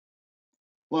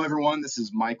Hello, everyone. This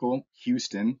is Michael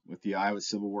Houston with the Iowa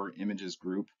Civil War Images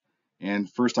Group.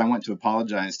 And first, I want to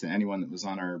apologize to anyone that was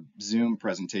on our Zoom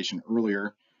presentation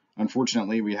earlier.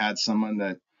 Unfortunately, we had someone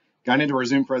that got into our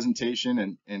Zoom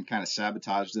presentation and kind of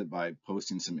sabotaged it by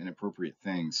posting some inappropriate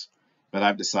things. But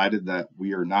I've decided that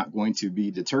we are not going to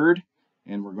be deterred,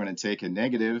 and we're going to take a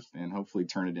negative and hopefully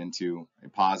turn it into a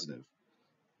positive.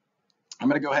 I'm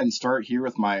going to go ahead and start here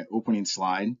with my opening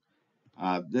slide.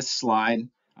 This slide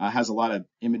has a lot of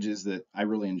images that I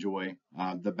really enjoy.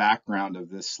 The background of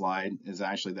this slide is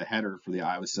actually the header for the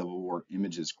Iowa Civil War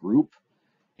Images Group.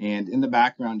 And in the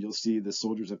background, you'll see the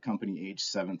soldiers of Company H,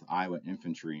 7th Iowa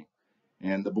Infantry.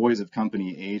 And the boys of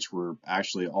Company H were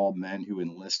actually all men who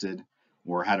enlisted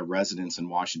or had a residence in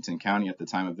Washington County at the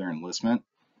time of their enlistment.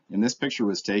 And this picture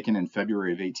was taken in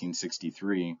February of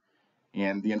 1863.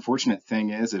 And the unfortunate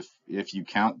thing is, if you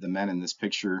count the men in this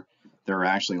picture, there are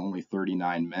actually only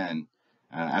 39 men.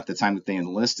 At the time that they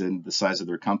enlisted, the size of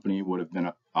their company would have been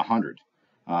 100.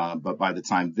 But by the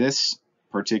time this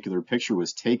particular picture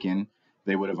was taken,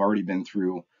 they would have already been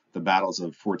through the battles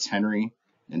of Forts Henry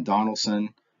and Donelson,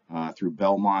 through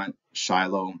Belmont,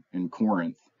 Shiloh, and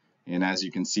Corinth. And as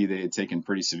you can see, they had taken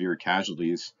pretty severe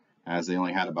casualties, as they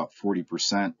only had about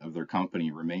 40% of their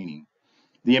company remaining.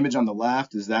 The image on the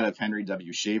left is that of Henry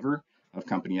W. Shaver of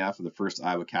Company F of the 1st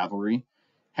Iowa Cavalry.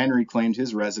 Henry claimed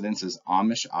his residence as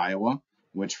Amish, Iowa,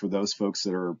 which for those folks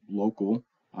that are local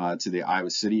to the Iowa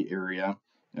City area,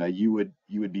 you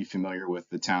would be familiar with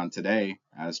the town today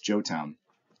as Joetown.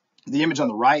 The image on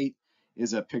the right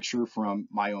is a picture from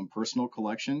my own personal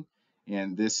collection,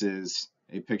 and this is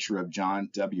a picture of John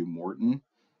W. Morton.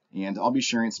 And I'll be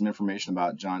sharing some information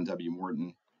about John W.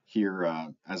 Morton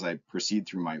here as I proceed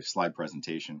through my slide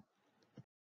presentation.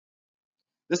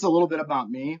 This is a little bit about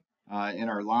me. In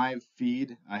our live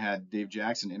feed, I had Dave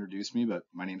Jackson introduce me, but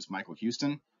my name is Michael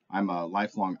Houston. I'm a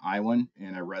lifelong Iowan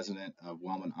and a resident of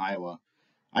Wellman, Iowa.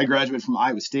 I graduated from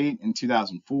Iowa State in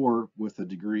 2004 with a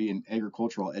degree in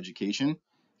agricultural education.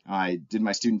 I did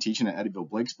my student teaching at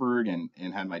Eddyville-Blakesburg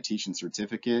and had my teaching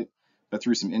certificate, but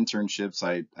through some internships,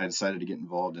 I decided to get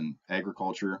involved in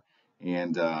agriculture,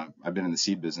 and I've been in the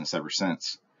seed business ever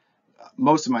since.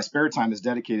 Most of my spare time is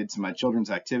dedicated to my children's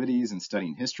activities and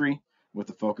studying history with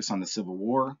a focus on the Civil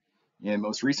War. And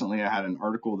most recently, I had an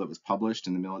article that was published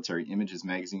in the Military Images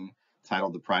magazine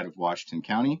titled The Pride of Washington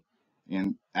County.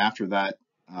 And after that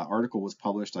article was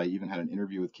published, I even had an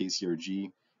interview with KCRG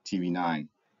TV9.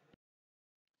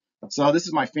 So this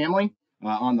is my family.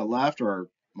 On the left are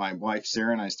my wife,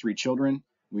 Sarah, and I have 3 children.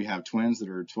 We have twins that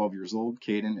are 12 years old,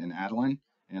 Caden and Adeline,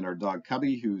 and our dog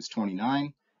Cubby, who's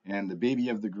 29. And the baby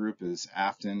of the group is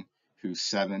Afton, who's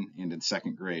 7 and in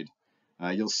 2nd grade.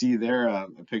 You'll see there a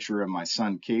picture of my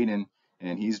son, Caden,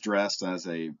 and he's dressed as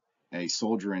a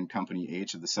soldier in Company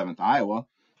H of the 7th Iowa.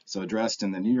 So dressed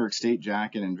in the New York State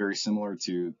jacket and very similar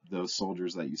to those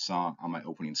soldiers that you saw on my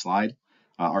opening slide.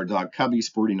 Our dog Cubby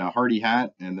sporting a Hardy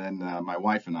hat, and then my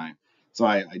wife and I. So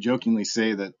I jokingly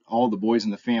say that all the boys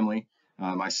in the family,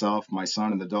 myself, my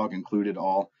son, and the dog included,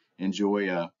 all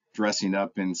enjoy dressing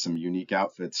up in some unique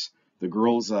outfits. The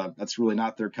girls, that's really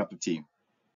not their cup of tea.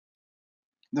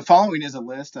 The following is a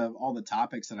list of all the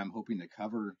topics that I'm hoping to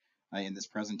cover in this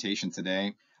presentation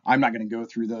today. I'm not going to go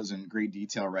through those in great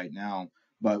detail right now,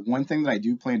 but one thing that I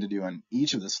do plan to do on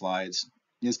each of the slides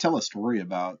is tell a story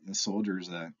about the soldiers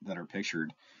that are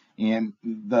pictured. And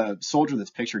the soldier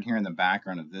that's pictured here in the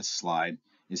background of this slide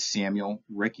is Samuel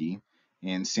Rickey.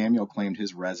 And Samuel claimed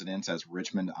his residence as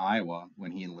Richmond, Iowa,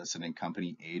 when he enlisted in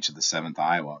Company H of the 7th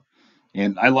Iowa.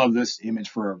 And I love this image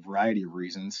for a variety of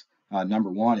reasons. Number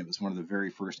one, it was one of the very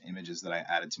first images that I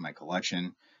added to my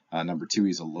collection. Number two,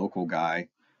 he's a local guy.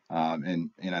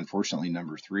 And unfortunately,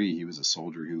 number three, he was a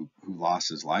soldier who lost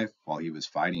his life while he was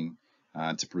fighting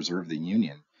to preserve the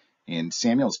Union. And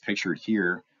Samuel's pictured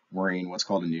here wearing what's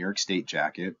called a New York State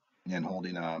jacket and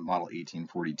holding a Model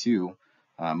 1842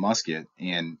 musket.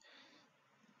 And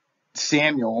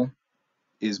Samuel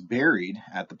is buried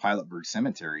at the Pilotburg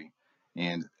Cemetery,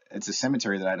 and it's a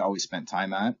cemetery that I'd always spent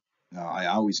time at. I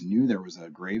always knew there was a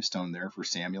gravestone there for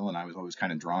Samuel, and I was always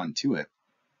kind of drawn to it.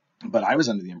 But I was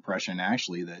under the impression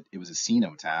actually that it was a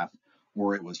cenotaph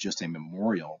or it was just a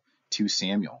memorial to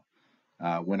Samuel.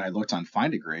 When I looked on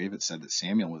Find a Grave, it said that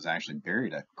Samuel was actually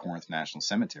buried at Corinth National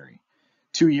Cemetery.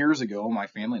 2 years ago, my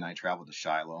family and I traveled to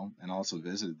Shiloh and also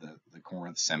visited the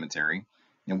Corinth Cemetery,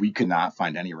 and we could not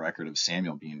find any record of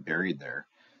Samuel being buried there.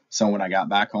 So when I got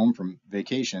back home from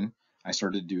vacation, I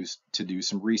started to do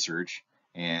some research,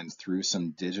 and through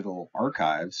some digital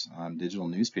archives, digital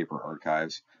newspaper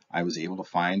archives, I was able to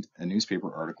find a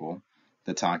newspaper article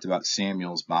that talked about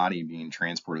Samuel's body being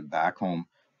transported back home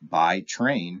by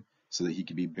train so that he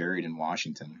could be buried in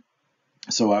Washington.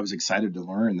 So I was excited to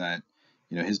learn that,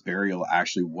 his burial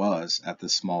actually was at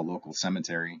this small local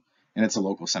cemetery. And it's a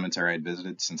local cemetery I'd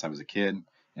visited since I was a kid. And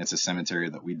it's a cemetery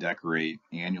that we decorate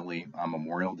annually on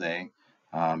Memorial Day.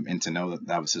 And to know that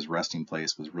that was his resting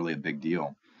place was really a big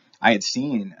deal. I had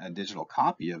seen a digital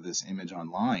copy of this image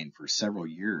online for several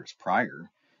years prior,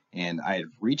 and I had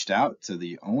reached out to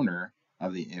the owner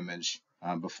of the image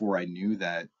before I knew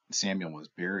that Samuel was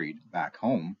buried back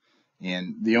home.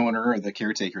 And the owner or the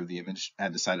caretaker of the image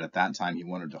had decided at that time he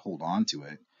wanted to hold on to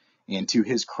it. And to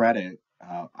his credit,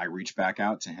 I reached back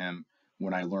out to him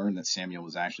when I learned that Samuel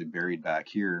was actually buried back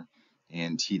here.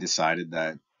 And he decided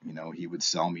that, he would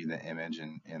sell me the image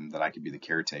and that I could be the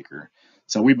caretaker.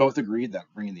 So we both agreed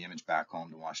that bringing the image back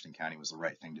home to Washington County was the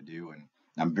right thing to do. And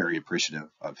I'm very appreciative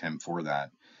of him for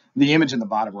that. The image in the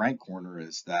bottom right corner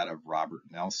is that of Robert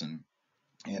Nelson.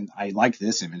 And I like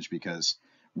this image because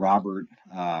Robert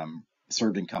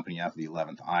served in Company F of the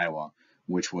 11th Iowa,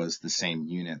 which was the same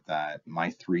unit that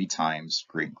my 3 times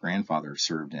great grandfather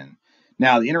served in.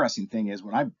 Now, the interesting thing is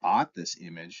when I bought this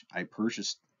image, I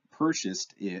purchased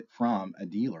it from a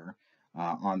dealer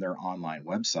on their online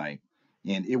website,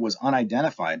 and it was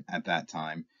unidentified at that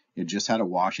time. It just had a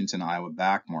Washington, Iowa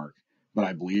back mark, but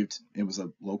I believed it was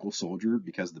a local soldier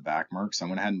because of the back mark, so I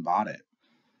went ahead and bought it.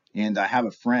 And I have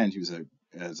a friend who's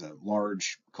has a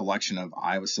large collection of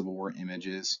Iowa Civil War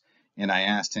images. And I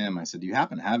asked him, I said, do you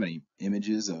happen to have any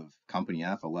images of Company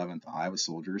F 11th Iowa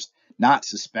soldiers, not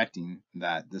suspecting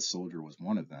that this soldier was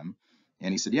one of them?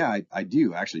 And he said, yeah, I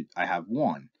do. Actually, I have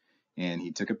one. And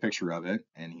he took a picture of it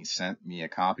and he sent me a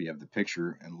copy of the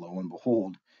picture. And lo and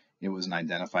behold, it was an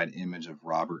identified image of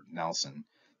Robert Nelson.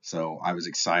 So I was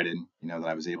excited, that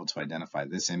I was able to identify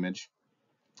this image.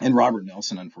 And Robert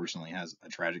Nelson, unfortunately, has a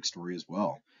tragic story as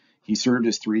well. He served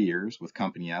his 3 years with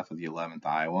Company F of the 11th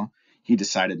Iowa. He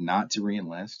decided not to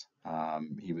reenlist.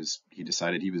 He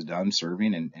decided he was done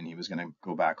serving and he was going to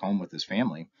go back home with his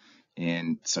family.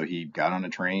 And so he got on a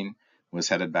train, was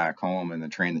headed back home, and the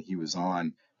train that he was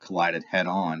on collided head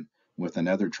on with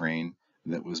another train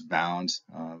that was bound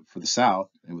for the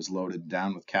south. It was loaded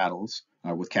down with cattle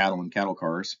and cattle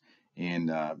cars,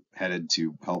 and headed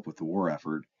to help with the war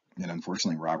effort. And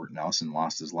unfortunately, Robert Nelson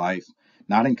lost his life,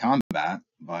 not in combat,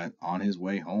 but on his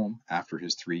way home after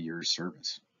his 3 years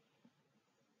service.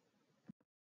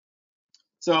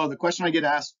 So the question I get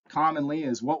asked commonly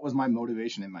is, what was my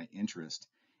motivation and my interest?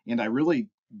 And I really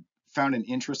found an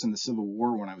interest in the Civil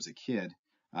War when I was a kid.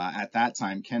 At that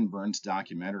time, Ken Burns'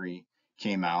 documentary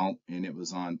came out and it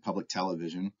was on public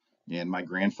television. And my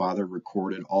grandfather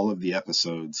recorded all of the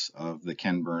episodes of the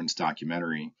Ken Burns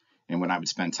documentary. And when I would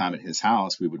spend time at his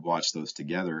house, we would watch those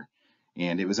together.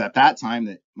 And it was at that time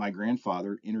that my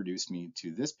grandfather introduced me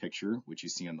to this picture, which you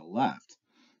see on the left.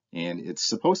 And it's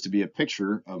supposed to be a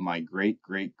picture of my great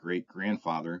great great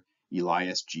grandfather,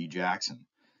 Elias G. Jackson.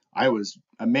 I was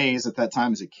amazed at that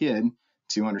time as a kid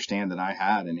to understand that I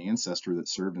had an ancestor that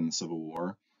served in the Civil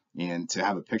War, and to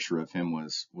have a picture of him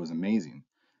was amazing.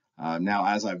 Now,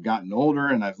 as I've gotten older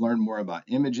and I've learned more about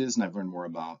images and I've learned more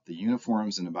about the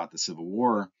uniforms and about the Civil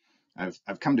War,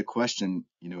 I've come to question,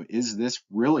 is this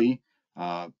really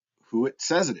who it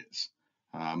says it is?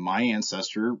 My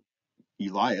ancestor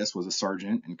Elias was a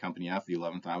sergeant in Company F, the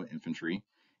 11th Iowa Infantry,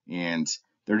 and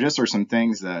there just are some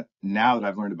things that now that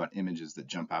I've learned about images that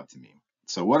jump out to me.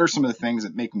 So what are some of the things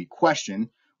that make me question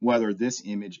whether this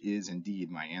image is indeed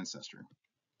my ancestor?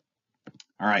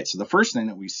 All right, so the first thing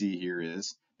that we see here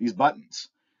is these buttons.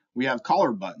 We have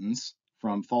collar buttons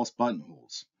from false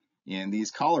buttonholes, and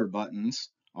these collar buttons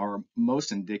are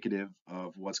most indicative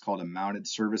of what's called a mounted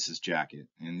services jacket,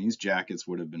 and these jackets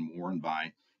would have been worn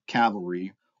by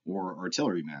cavalry or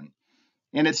artillerymen.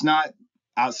 And it's not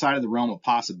outside of the realm of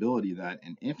possibility that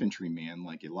an infantryman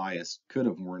like Elias could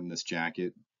have worn this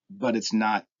jacket, but it's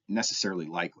not necessarily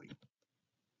likely.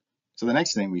 So the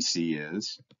next thing we see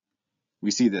is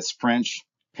this French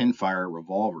pinfire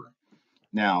revolver.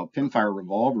 Now, pinfire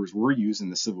revolvers were used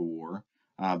in the Civil War,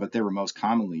 but they were most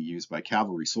commonly used by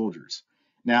cavalry soldiers.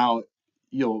 Now,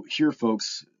 you'll hear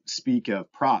folks speak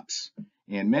of props,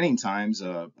 and many times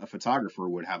a photographer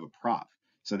would have a prop.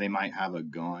 So they might have a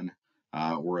gun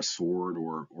or a sword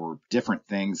or different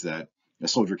things that a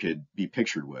soldier could be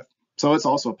pictured with. So it's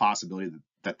also a possibility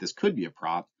that this could be a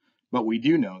prop, but we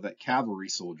do know that cavalry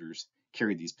soldiers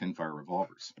carried these pinfire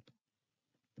revolvers.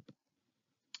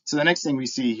 So the next thing we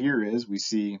see here is we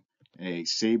see a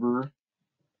saber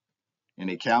and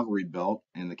a cavalry belt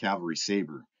and the cavalry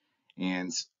saber.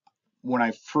 And when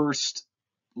I first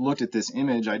looked at this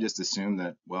image, I just assumed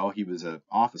that, well, he was an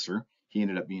officer. He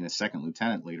ended up being a second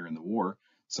lieutenant later in the war.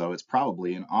 So it's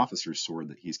probably an officer's sword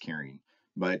that he's carrying.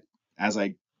 But as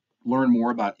I learn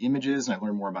more about images and I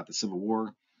learn more about the Civil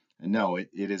War, no, it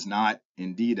is not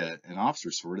indeed an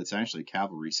officer's sword. It's actually a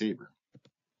cavalry saber.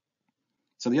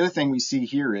 So the other thing we see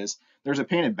here is there's a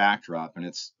painted backdrop, and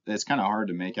it's kind of hard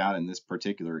to make out in this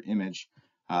particular image.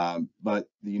 But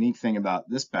the unique thing about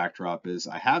this backdrop is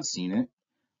I have seen it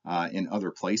in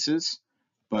other places,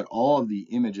 but all of the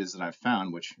images that I've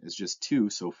found, which is just 2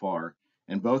 so far,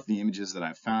 and both the images that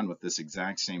I've found with this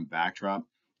exact same backdrop,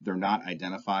 they're not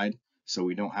identified, so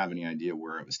we don't have any idea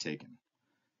where it was taken.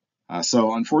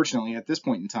 So unfortunately, at this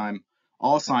point in time,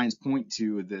 all signs point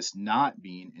to this not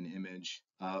being an image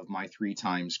of my 3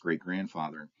 times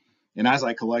great-grandfather. And as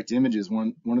I collect images,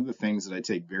 one of the things that I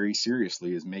take very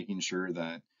seriously is making sure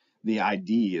that the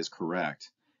ID is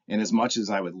correct. And as much as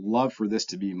I would love for this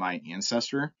to be my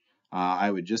ancestor,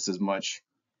 I would just as much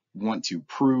want to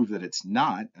prove that it's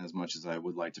not as much as I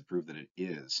would like to prove that it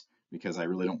is, because I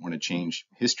really don't want to change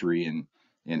history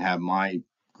and have my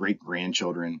great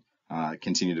grandchildren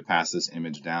continue to pass this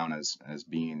image down as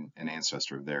being an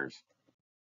ancestor of theirs.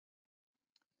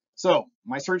 So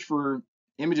my search for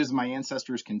images of my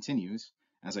ancestors continues,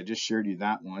 as I just shared you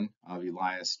that one of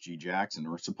Elias G. Jackson,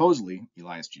 or supposedly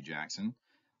Elias G. Jackson.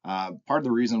 Part of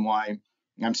the reason why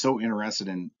I'm so interested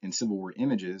in Civil War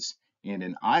images and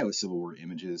in Iowa Civil War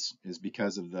images is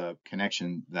because of the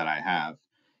connection that I have.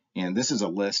 And this is a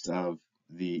list of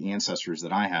the ancestors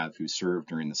that I have who served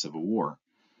during the Civil War.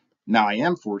 Now, I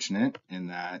am fortunate in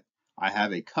that I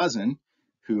have a cousin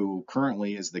who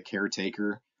currently is the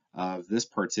caretaker of this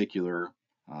particular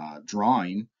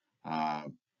drawing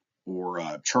or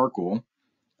charcoal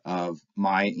of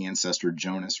my ancestor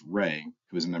Jonas Ray,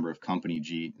 who is a member of Company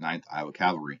G, 9th Iowa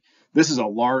Cavalry. This is a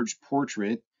large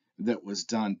portrait that was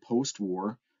done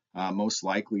post-war. Most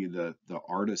likely the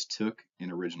artist took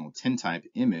an original tintype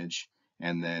image,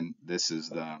 and then this is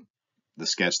the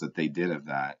sketch that they did of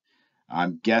that.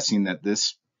 I'm guessing that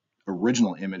this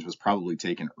original image was probably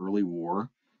taken early war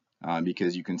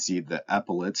because you can see the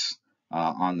epaulets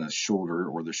on the shoulder,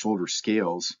 or the shoulder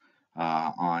scales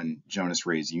on Jonas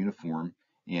Ray's uniform.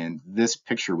 And this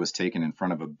picture was taken in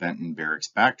front of a Benton Barracks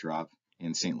backdrop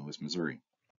in St. Louis, Missouri.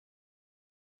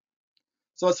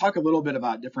 So let's talk a little bit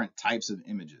about different types of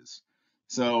images.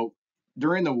 So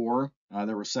during the war,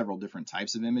 there were several different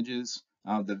types of images.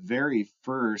 The very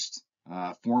first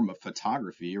form of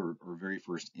photography, or very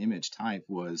first image type,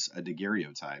 was a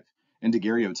daguerreotype. And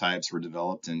daguerreotypes were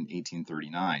developed in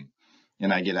 1839.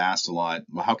 And I get asked a lot,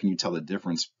 well, how can you tell the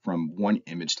difference from one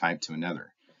image type to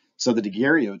another? So the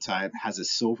daguerreotype has a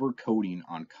silver coating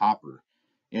on copper.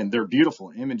 And they're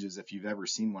beautiful images if you've ever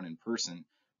seen one in person.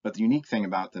 But the unique thing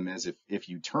about them is if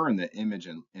you turn the image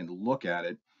and look at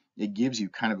it, it gives you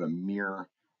kind of a mirror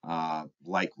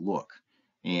like look.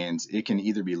 And it can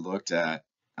either be looked at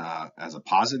as a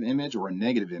positive image or a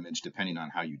negative image, depending on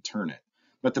how you turn it.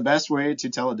 But the best way to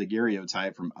tell a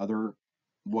daguerreotype from other,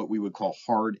 what we would call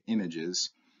hard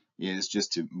images, is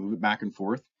just to move it back and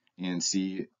forth and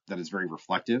see that it's very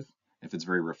reflective. If it's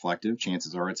very reflective,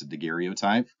 chances are it's a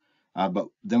daguerreotype. But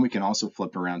then we can also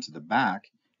flip around to the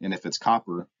back, and if it's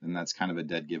copper, then that's kind of a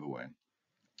dead giveaway.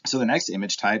 So the next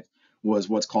image type was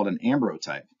what's called an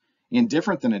ambrotype. And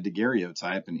different than a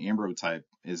daguerreotype, an ambrotype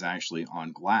is actually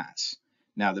on glass.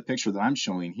 Now, the picture that I'm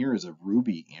showing here is a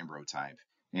ruby ambrotype,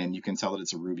 and you can tell that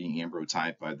it's a ruby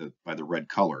ambrotype by the red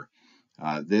color.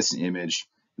 This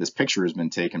picture has been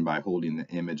taken by holding the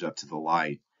image up to the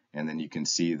light, and then you can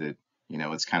see that,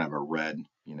 it's kind of a red,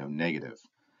 negative.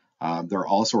 There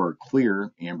also are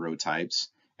clear ambrotypes,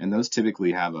 and those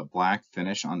typically have a black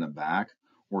finish on the back,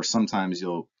 or sometimes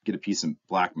you'll get a piece of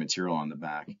black material on the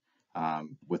back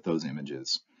with those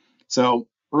images. So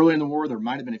early in the war, there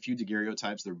might have been a few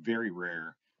daguerreotypes. They're very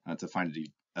rare to find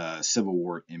a Civil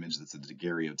War image that's a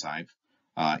daguerreotype.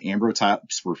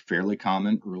 Ambrotypes were fairly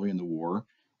common early in the war,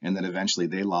 and then eventually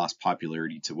they lost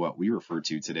popularity to what we refer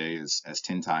to today as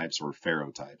tintypes or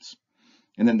ferrotypes.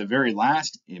 And then the very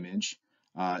last image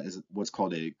is what's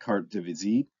called a carte de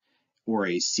visite, or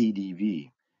a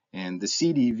CDV. And the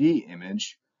CDV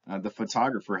image, the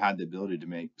photographer had the ability to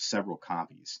make several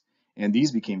copies. And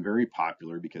these became very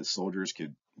popular because soldiers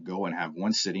could go and have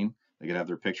one sitting, they could have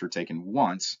their picture taken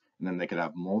once, and then they could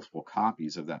have multiple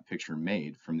copies of that picture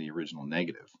made from the original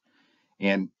negative.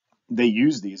 And they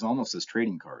use these almost as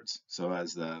trading cards. So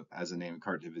as the name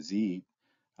carte de visite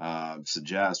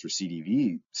suggests, or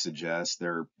CDV suggests,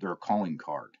 they're a calling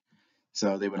card.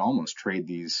 So they would almost trade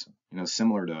these,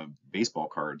 similar to baseball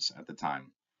cards at the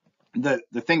time.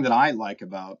 The thing that I like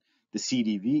about the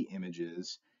CDV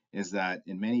images is that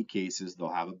in many cases they'll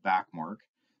have a back mark.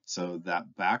 So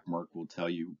that back mark will tell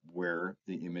you where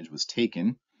the image was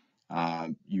taken.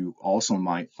 You also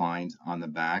might find on the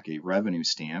back a revenue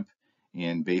stamp,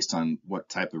 and based on what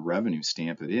type of revenue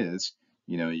stamp it is,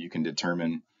 you can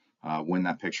determine when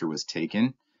that picture was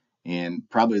taken. And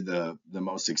probably the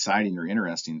most exciting or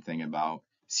interesting thing about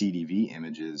CDV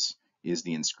images is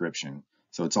the inscription.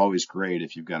 So it's always great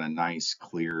if you've got a nice,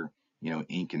 clear,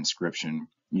 ink inscription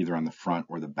either on the front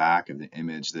or the back of the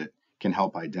image that can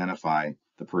help identify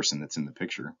the person that's in the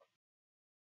picture.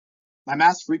 I'm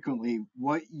asked frequently,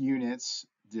 what units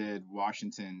did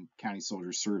Washington County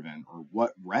soldiers serve in, or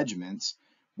what regiments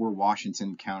were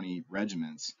Washington County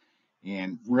regiments?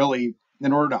 And really,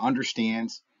 in order to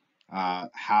understand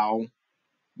how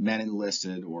men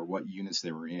enlisted or what units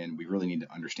they were in, we really need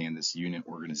to understand this unit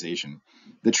organization.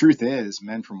 The truth is,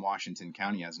 men from Washington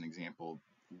County, as an example,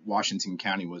 Washington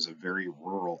County was a very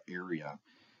rural area.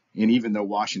 And even though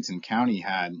Washington County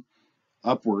had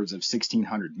upwards of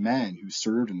 1,600 men who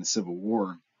served in the Civil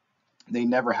War, they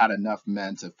never had enough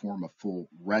men to form a full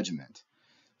regiment.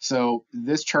 So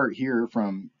this chart here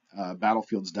from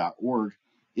battlefields.org,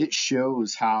 it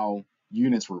shows how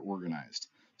units were organized.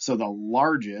 So the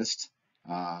largest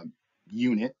uh,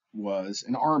 unit was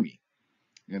an army.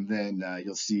 And then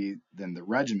you'll see then the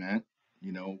regiment,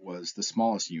 was the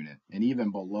smallest unit. And even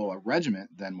below a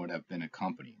regiment then would have been a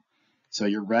company. So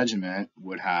your regiment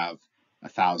would have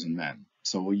 1,000 men.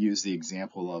 So we'll use the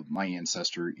example of my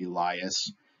ancestor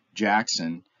Elias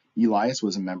Jackson. Elias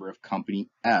was a member of Company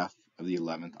F of the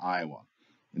 11th Iowa.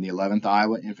 And the 11th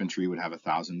Iowa Infantry would have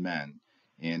 1,000 men.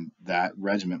 And that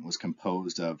regiment was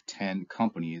composed of 10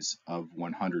 companies of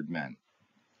 100 men.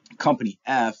 Company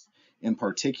F in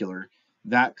particular,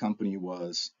 that company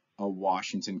was a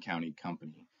Washington County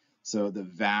company. So the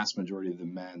vast majority of the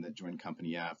men that joined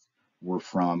Company F were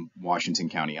from Washington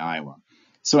County, Iowa.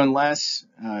 So unless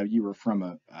you were from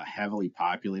a heavily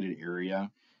populated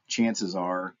area, chances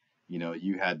are,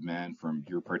 you had men from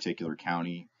your particular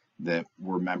county that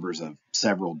were members of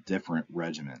several different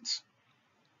regiments.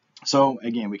 So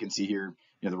again, we can see here,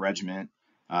 the regiment,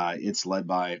 it's led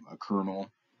by a colonel.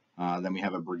 Then we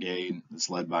have a brigade that's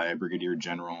led by a brigadier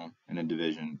general, and a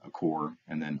division, a corps,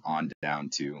 and then on down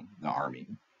to the army.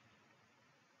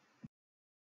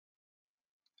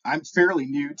 I'm fairly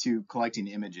new to collecting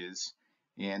images,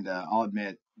 and I'll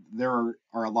admit there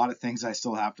are a lot of things I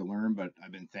still have to learn, but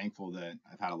I've been thankful that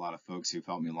I've had a lot of folks who've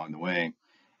helped me along the way.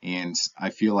 And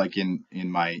I feel like in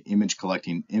my image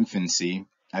collecting infancy,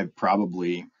 I've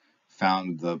probably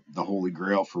found the holy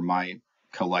grail for my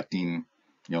collecting,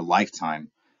 lifetime.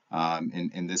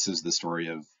 And this is the story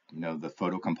of, the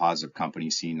Photo Composite Company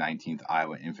C 19th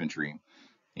Iowa Infantry.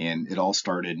 And it all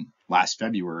started last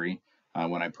February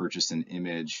when I purchased an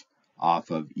image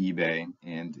off of eBay,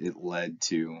 and it led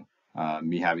to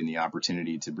me having the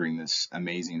opportunity to bring this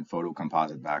amazing photo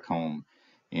composite back home.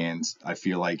 And I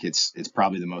feel like it's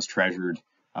probably the most treasured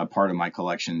part of my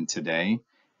collection today.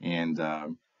 And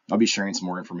I'll be sharing some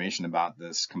more information about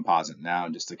this composite now,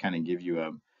 just to kind of give you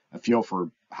a feel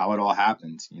for how it all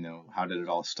happened. How did it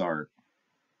all start?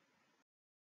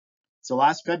 So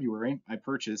last February, I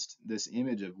purchased this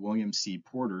image of William C.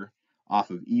 Porter off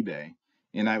of eBay,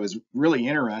 and I was really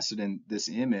interested in this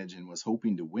image and was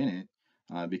hoping to win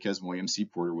it because William C.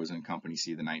 Porter was in Company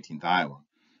C, the 19th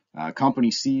Iowa.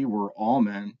 Company C were all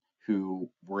men who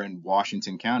were in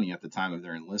Washington County at the time of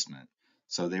their enlistment,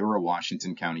 so they were a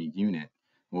Washington County unit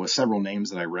with several names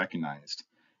that I recognized.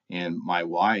 And my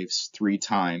wife's three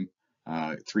times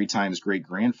great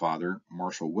grandfather,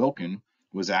 Marshall Wilkin,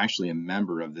 was actually a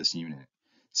member of this unit.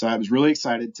 So I was really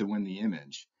excited to win the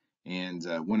image. And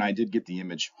when I did get the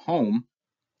image home,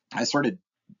 I started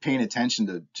paying attention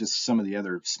to just some of the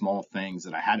other small things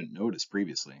that I hadn't noticed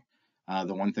previously.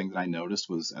 The one thing that I noticed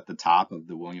was at the top of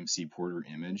the William C. Porter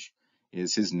image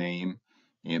is his name,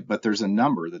 but there's a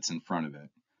number that's in front of it,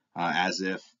 as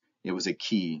if it was a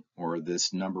key or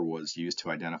this number was used to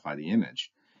identify the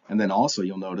image. And then also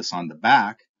you'll notice on the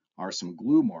back are some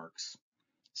glue marks.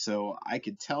 So I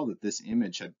could tell that this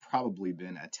image had probably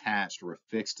been attached or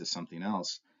affixed to something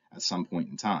else at some point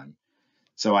in time.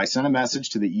 So I sent a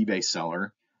message to the eBay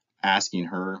seller asking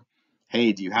her,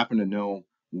 hey, do you happen to know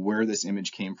where this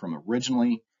image came from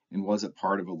originally, and was it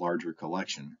part of a larger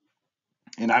collection?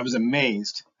 And I was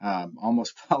amazed,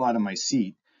 almost fell out of my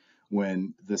seat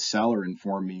when the seller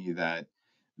informed me that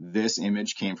this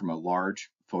image came from a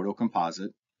large photo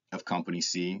composite of Company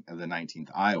C of the 19th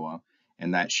Iowa,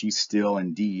 and that she still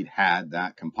indeed had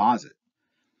that composite.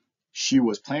 She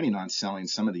was planning on selling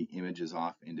some of the images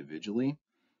off individually,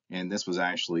 and this was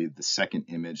actually the second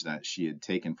image that she had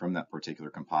taken from that particular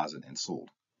composite and sold.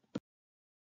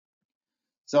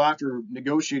 So after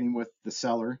negotiating with the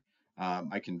seller,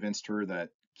 I convinced her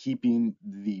that keeping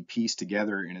the piece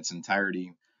together in its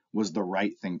entirety was the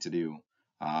right thing to do.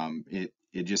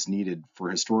 It just needed, for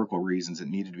historical reasons, it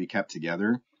needed to be kept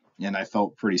together. And I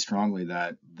felt pretty strongly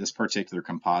that this particular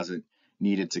composite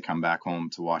needed to come back home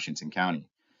to Washington County.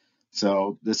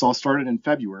 So this all started in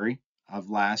February of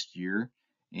last year,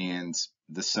 and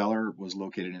the seller was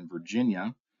located in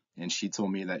Virginia, and she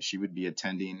told me that she would be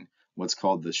attending what's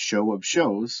called the Show of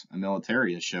Shows, a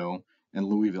militaria show in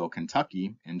Louisville,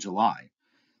 Kentucky in July.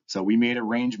 So we made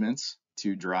arrangements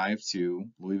to drive to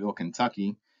Louisville,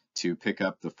 Kentucky to pick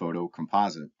up the photo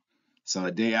composite. So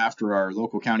a day after our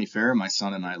local county fair, my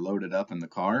son and I loaded up in the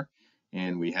car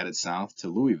and we headed south to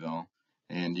Louisville.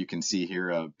 And you can see here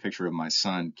a picture of my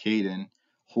son, Caden,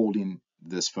 holding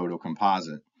this photo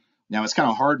composite. Now it's kind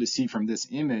of hard to see from this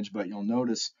image, but you'll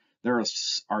notice there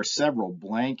are several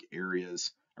blank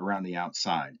areas around the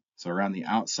outside. So around the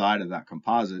outside of that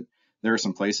composite, there are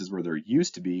some places where there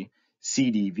used to be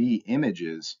CDV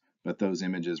images, but those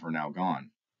images were now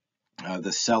gone.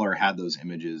 The seller had those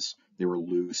images. They were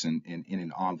loose and in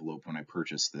an envelope when I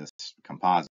purchased this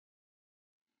composite.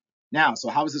 Now, so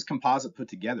how was this composite put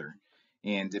together?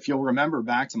 And if you'll remember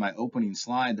back to my opening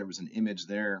slide, there was an image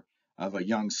there of a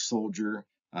young soldier.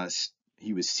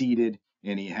 He was seated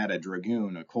and he had a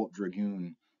dragoon, a Colt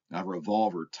dragoon, a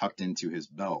revolver tucked into his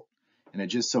belt. And it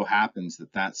just so happens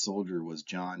that that soldier was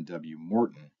John W.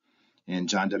 Morton. And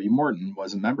John W. Morton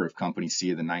was a member of Company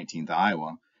C of the 19th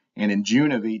Iowa. And in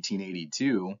June of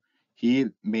 1882, he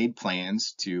made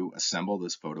plans to assemble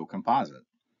this photo composite.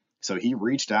 So he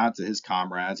reached out to his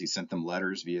comrades. He sent them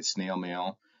letters via snail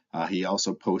mail. He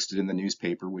also posted in the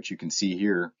newspaper, which you can see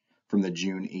here from the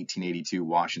June 1882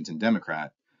 Washington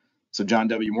Democrat. So John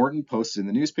W. Morton posted in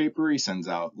the newspaper. He sends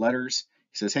out letters.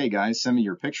 He says, hey guys, send me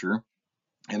your picture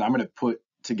and I'm going to put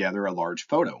together a large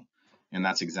photo. And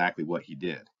that's exactly what he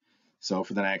did. So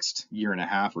for the next year and a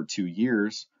half or 2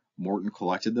 years, Morton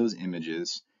collected those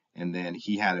images, and then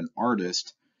he had an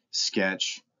artist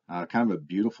sketch kind of a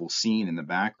beautiful scene in the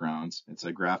background. It's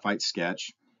a graphite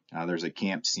sketch. There's a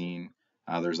camp scene.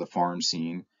 There's a farm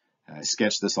scene. I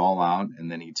sketched this all out, and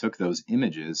then he took those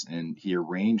images and he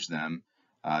arranged them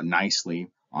nicely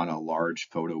on a large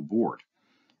photo board.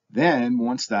 Then,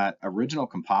 once that original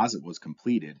composite was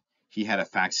completed, he had a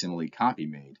facsimile copy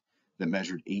made that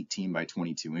measured 18 by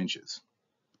 22 inches.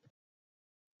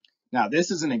 Now,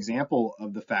 this is an example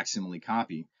of the facsimile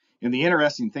copy. And the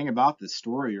interesting thing about this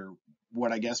story, or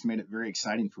what I guess made it very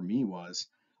exciting for me, was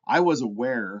I was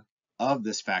aware of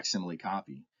this facsimile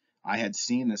copy. I had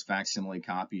seen this facsimile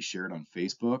copy shared on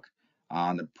Facebook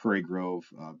on the Prairie Grove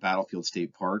Battlefield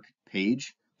State Park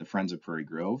page, the Friends of Prairie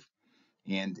Grove.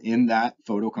 And in that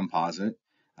photo composite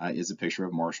is a picture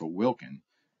of Marshall Wilkin,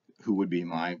 who would be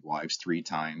my wife's 3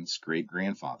 times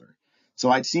great-grandfather. So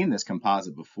I'd seen this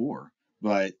composite before,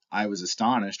 but I was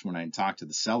astonished when I talked to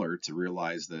the seller to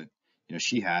realize that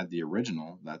she had the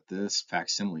original that this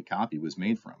facsimile copy was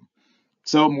made from.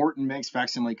 So Morton makes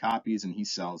facsimile copies and he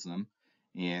sells them.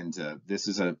 And this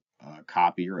is a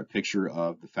copy or a picture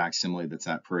of the facsimile that's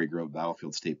at Prairie Grove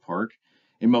Battlefield State Park.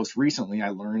 And most recently, I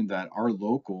learned that our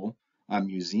local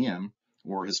museum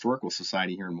or historical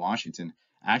society here in Washington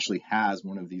actually has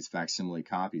one of these facsimile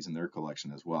copies in their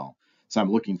collection as well. So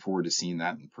I'm looking forward to seeing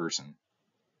that in person.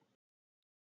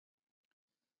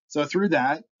 So through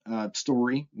that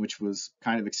story, which was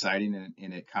kind of exciting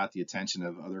and it caught the attention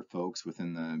of other folks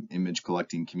within the image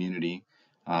collecting community,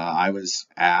 I was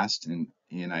asked and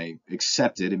I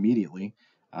accepted immediately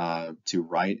to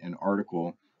write an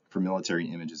article for Military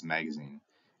Images magazine.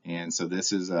 And so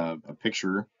this is a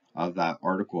picture of that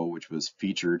article, which was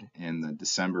featured in the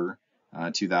December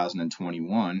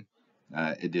 2021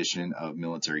 edition of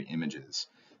Military Images.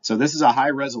 So this is a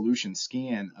high resolution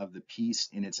scan of the piece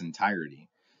in its entirety.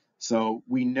 So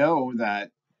we know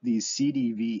that these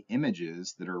CDV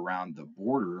images that are around the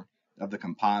border of the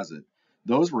composite,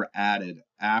 those were added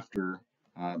after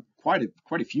quite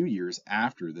a few years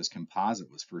after this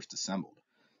composite was first assembled.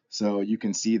 So you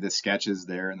can see the sketches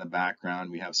there in the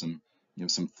background. We have some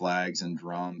some flags and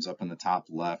drums up in the top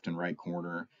left and right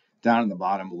corner. Down in the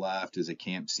bottom left is a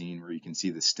camp scene where you can see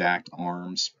the stacked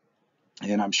arms.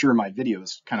 And I'm sure my video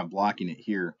is kind of blocking it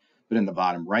here, but in the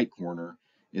bottom right corner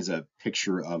is a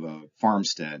picture of a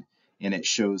farmstead, and it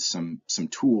shows some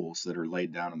tools that are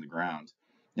laid down on the ground.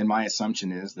 And my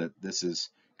assumption is that this is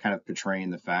kind of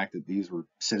portraying the fact that these were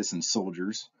citizen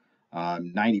soldiers.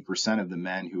 90% of the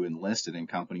men who enlisted in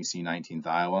Company C 19th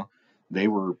Iowa, they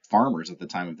were farmers at the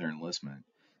time of their enlistment.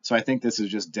 So I think this is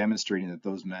just demonstrating that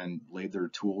those men laid their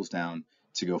tools down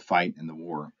to go fight in the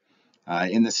war.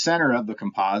 In the center of the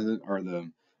composite are the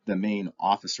the main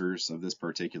officers of this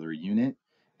particular unit.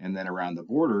 And then around the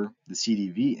border, the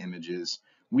CDV images,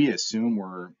 we assume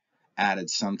were added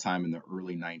sometime in the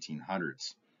early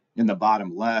 1900s. In the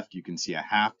bottom left, you can see a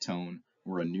halftone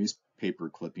or a newspaper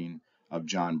clipping of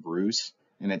John Bruce,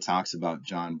 and it talks about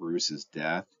John Bruce's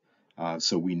death.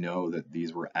 So we know that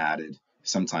these were added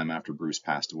sometime after Bruce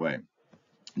passed away.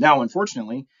 Now,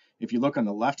 unfortunately, if you look on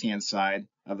the left-hand side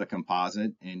of the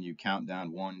composite and you count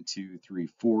down 1, 2, 3,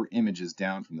 4 images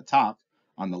down from the top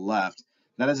on the left,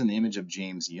 that is an image of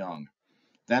James Young.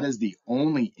 That is the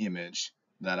only image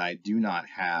that I do not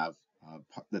have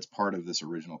that's part of this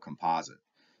original composite.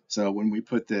 So when we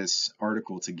put this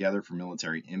article together for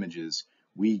military images,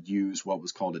 we use what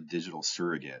was called a digital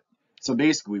surrogate. So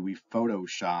basically, we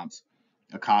photoshopped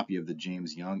a copy of the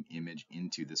James Young image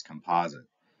into this composite.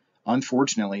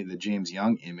 Unfortunately, the James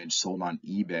Young image sold on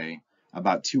eBay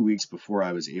about 2 weeks before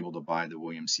I was able to buy the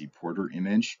William C. Porter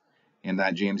image, and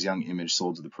that James Young image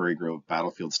sold to the Prairie Grove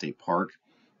Battlefield State Park,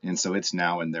 and so it's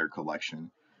now in their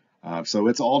collection. So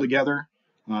it's all together,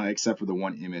 except for the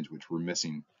one image which we're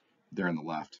missing there on the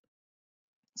left.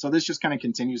 So this just kind of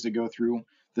continues to go through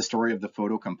the story of the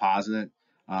photo composite.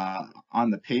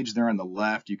 On the page there on the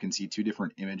left, you can see two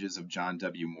different images of John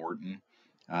W. Morton.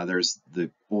 There's the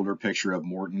older picture of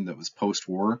Morton that was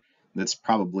post-war. That's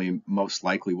probably most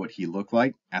likely what he looked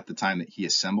like at the time that he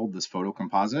assembled this photo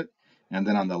composite. And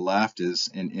then on the left is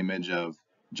an image of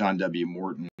John W.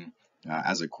 Morton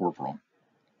as a corporal.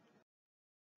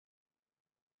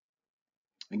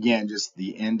 Again, just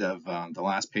the end of the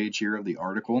last page here of the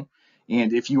article.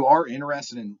 And if you are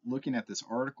interested in looking at this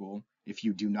article, if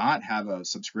you do not have a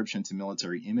subscription to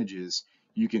Military Images,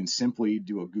 you can simply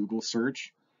do a Google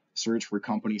search for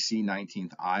Company C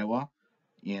 19th Iowa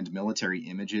and Military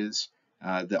Images.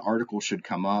 The article should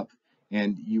come up,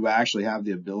 and you actually have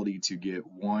the ability to get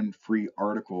one free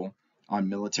article on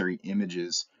Military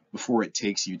Images before it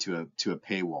takes you to a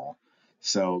paywall.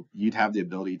 So you'd have the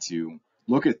ability to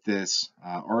look at this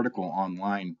article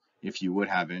online if you would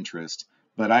have interest.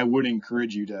 But I would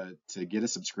encourage you to get a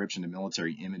subscription to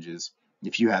Military Images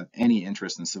if you have any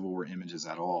interest in Civil War images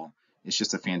at all. It's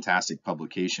just a fantastic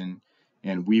publication,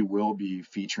 and we will be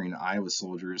featuring Iowa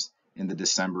soldiers in the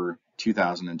December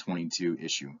 2022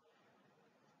 issue.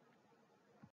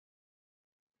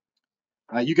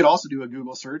 You could also do a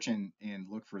Google search and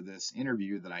look for this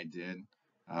interview that I did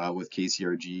with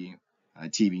KCRG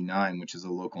TV9, which is a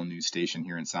local news station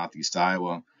here in Southeast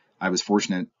Iowa. I was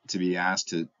fortunate to be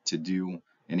asked to do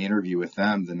an interview with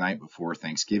them the night before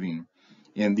Thanksgiving.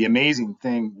 And the amazing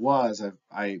thing was,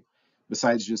 I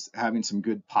besides just having some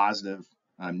good positive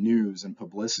news and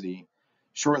publicity,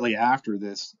 shortly after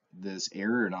this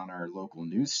aired on our local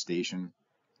news station,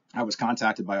 I was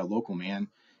contacted by a local man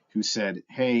who said,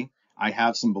 "Hey, I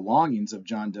have some belongings of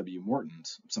John W.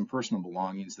 Morton's, some personal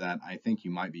belongings that I think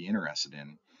you might be interested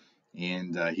in."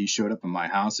 And he showed up in my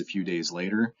house a few days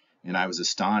later, and I was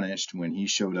astonished when he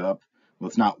showed up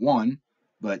with not one,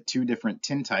 but two different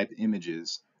tintype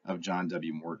images of John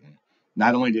W. Morton.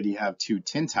 Not only did he have two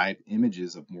tintype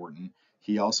images of Morton,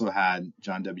 he also had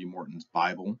John W. Morton's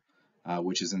Bible,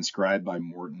 which is inscribed by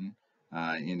Morton,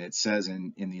 and it says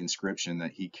in the inscription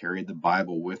that he carried the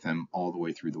Bible with him all the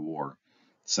way through the war.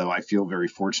 So I feel very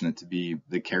fortunate to be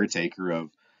the caretaker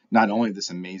of not only this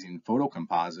amazing photo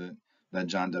composite that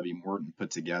John W. Morton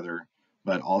put together,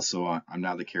 but also I'm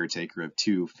now the caretaker of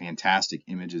two fantastic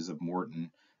images of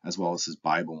Morton as well as his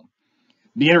Bible.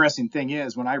 The interesting thing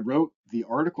is, when I wrote the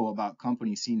article about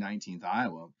Company C 19th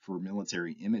Iowa for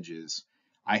Military Images,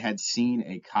 I had seen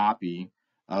a copy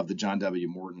of the John W.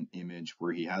 Morton image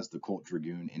where he has the Colt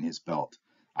Dragoon in his belt.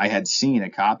 I had seen a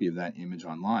copy of that image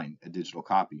online, a digital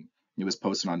copy. It was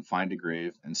posted on Find a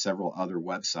Grave and several other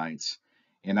websites,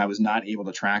 and I was not able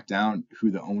to track down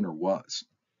who the owner was.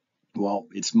 Well,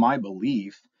 it's my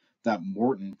belief that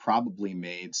Morton probably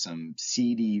made some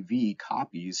CDV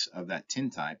copies of that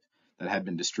tintype that had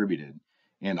been distributed,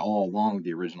 and all along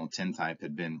the original tintype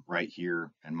had been right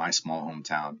here in my small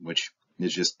hometown, which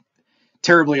is just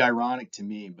terribly ironic to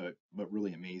me, but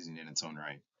really amazing in its own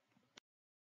right.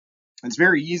 It's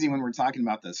very easy when we're talking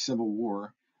about the Civil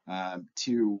War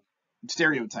to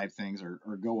stereotype things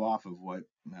or go off of what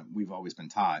we've always been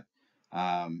taught,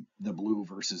 the blue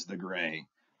versus the gray.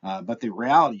 But the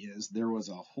reality is there was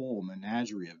a whole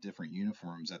menagerie of different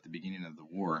uniforms at the beginning of the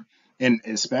war, and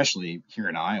especially here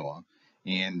in Iowa.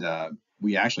 And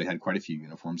we actually had quite a few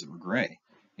uniforms that were gray.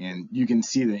 And you can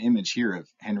see the image here of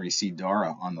Henry C.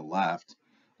 Dara on the left.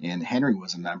 And Henry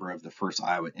was a member of the 1st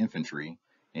Iowa Infantry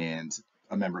and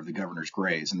a member of the Governor's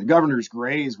Greys. And the Governor's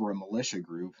Greys were a militia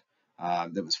group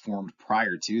that was formed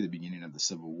prior to the beginning of the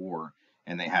Civil War.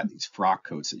 and they had these frock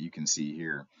coats that you can see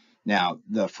here. Now,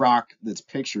 the frock that's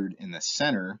pictured in the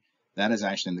center, that is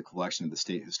actually in the collection of the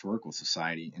State Historical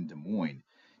Society in Des Moines.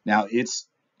 Now,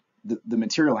 the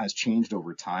material has changed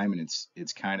over time, and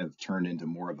it's kind of turned into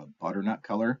more of a butternut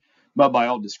color, but by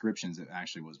all descriptions, it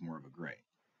actually was more of a gray.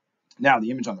 Now, the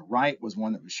image on the right was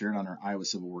one that was shared on our Iowa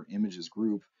Civil War Images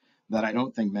group that I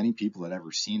don't think many people had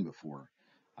ever seen before.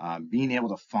 Being able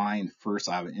to find First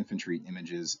Iowa Infantry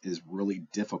images is really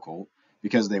difficult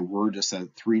because they were just a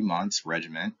 3 months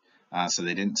regiment, so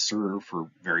they didn't serve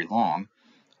for very long.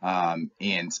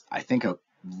 And I think a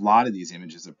lot of these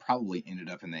images have probably ended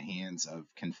up in the hands of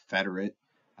Confederate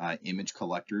image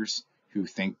collectors who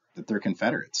think that they're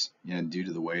Confederates, due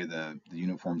to the way the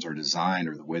uniforms are designed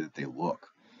or the way that they look.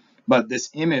 But this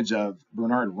image of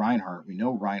Bernard Reinhardt, we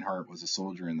know Reinhardt was a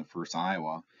soldier in the 1st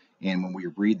Iowa, and when we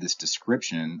read this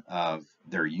description of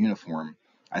their uniform,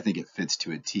 I think it fits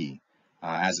to a T.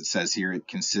 As it says here, it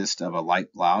consists of a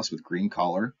light blouse with green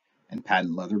collar and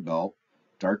patent leather belt,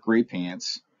 dark gray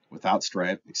pants without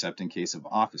stripe except in case of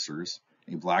officers,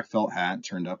 a black felt hat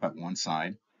turned up at one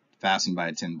side, fastened by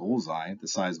a tin bullseye the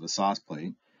size of a sauce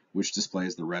plate, which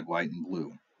displays the red, white, and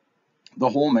blue. The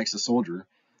whole makes the soldier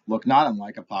look not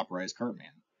unlike a pauperized cartman.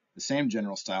 The same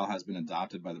general style has been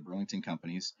adopted by the Burlington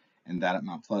companies and that at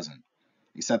Mount Pleasant,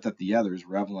 except that the others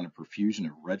revel in a profusion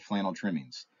of red flannel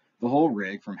trimmings. The whole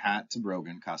rig, from hat to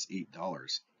brogan, costs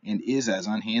 $8 and is as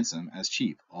unhandsome as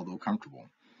cheap, although comfortable.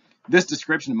 This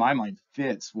description, in my mind,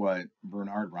 fits what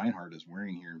Bernard Reinhardt is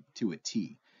wearing here to a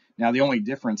T. Now, the only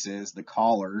difference is the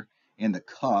collar and the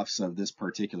cuffs of this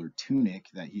particular tunic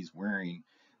that he's wearing,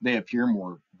 they appear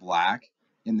more black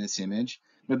in this image,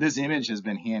 but this image has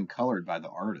been hand colored by the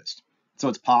artist. So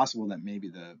it's possible that maybe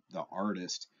the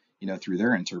artist, through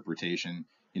their interpretation,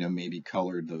 maybe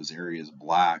colored those areas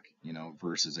black,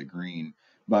 versus a green.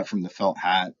 But from the felt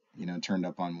hat, turned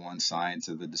up on one side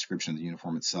to the description of the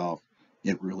uniform itself,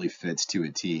 it really fits to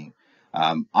a T.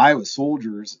 Iowa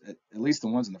soldiers, at least the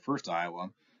ones in the 1st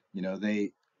Iowa,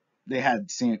 they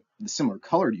had similar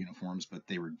colored uniforms, but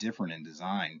they were different in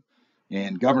design.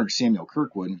 And Governor Samuel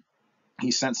Kirkwood,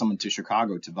 he sent someone to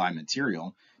Chicago to buy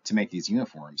material to make these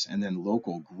uniforms, and then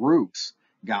local groups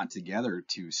got together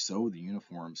to sew the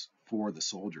uniforms for the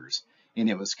soldiers, and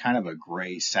it was kind of a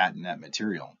gray satinette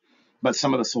material. But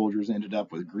some of the soldiers ended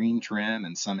up with green trim,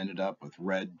 and some ended up with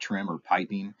red trim or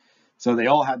piping. So they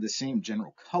all had the same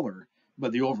general color,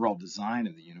 but the overall design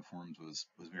of the uniforms was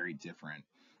very different.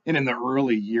 And in the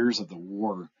early years of the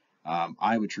war,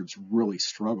 Iowa troops really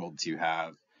struggled to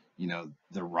have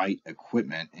the right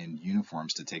equipment and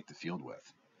uniforms to take the field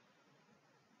with.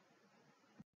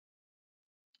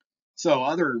 So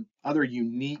other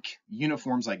unique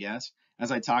uniforms, I guess,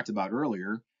 as I talked about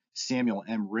earlier, Samuel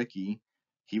M. Rickey,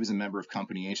 he was a member of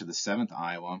Company H of the 7th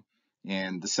Iowa,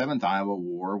 and the 7th Iowa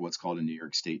wore what's called a New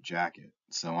York State jacket.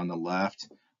 So on the left,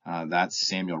 that's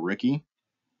Samuel Rickey,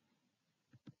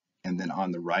 and then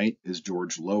on the right is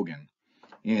George Logan.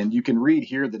 And you can read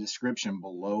here the description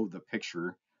below the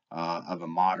picture of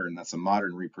that's a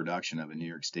modern reproduction of a New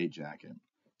York State jacket.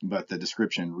 But the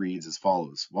description reads as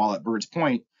follows. While at Bird's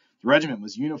Point, the regiment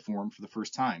was uniformed for the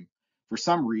first time. For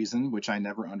some reason, which I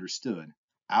never understood,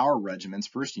 our regiment's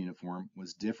first uniform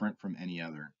was different from any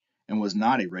other and was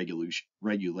not a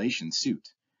regulation suit.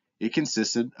 It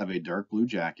consisted of a dark blue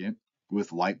jacket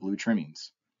with light blue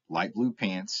trimmings, light blue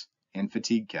pants, and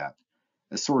fatigue cap,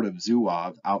 a sort of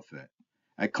zouave outfit.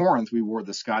 At Corinth, we wore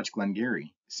the Scotch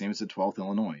Glengarry, same as the 12th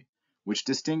Illinois, which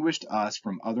distinguished us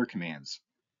from other commands.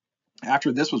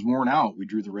 After this was worn out, we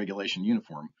drew the regulation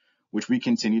uniform, which we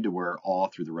continued to wear all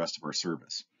through the rest of our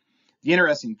service. The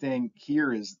interesting thing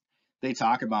here is they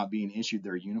talk about being issued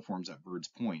their uniforms at Bird's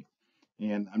Point.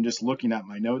 And I'm just looking at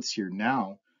my notes here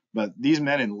now, but these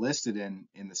men enlisted in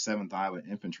the 7th Iowa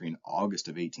Infantry in August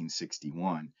of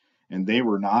 1861, and they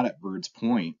were not at Bird's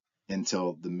Point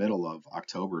until the middle of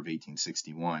October of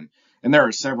 1861. And there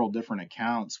are several different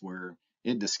accounts where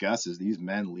it discusses these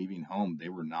men leaving home, they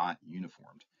were not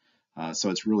uniformed.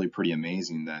 So it's really pretty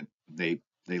amazing that they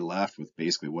left with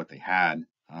basically what they had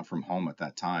from home at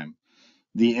that time.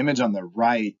 The image on the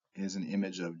right is an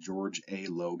image of George A.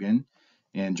 Logan,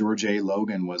 and George A.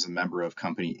 Logan was a member of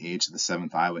Company H of the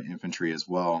 7th Iowa Infantry as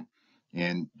well.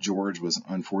 And George was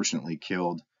unfortunately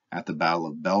killed at the Battle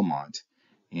of Belmont.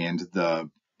 And the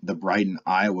Brighton,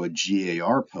 Iowa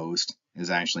GAR post is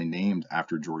actually named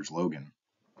after George Logan.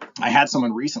 I had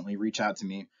someone recently reach out to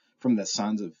me from the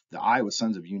Iowa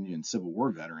Sons of Union Civil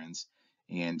War veterans,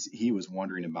 and he was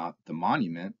wondering about the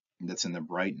monument that's in the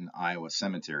Brighton, Iowa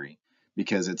cemetery,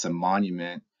 because it's a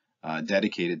monument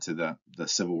dedicated to the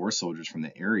Civil War soldiers from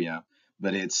the area,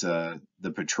 but it's the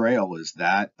portrayal is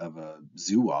that of a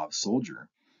Zouave soldier,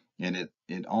 and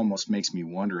it almost makes me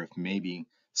wonder if maybe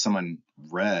someone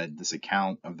read this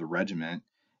account of the regiment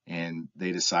and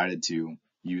they decided to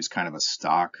use kind of a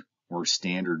stock or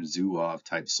standard Zouave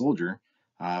type soldier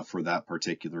for that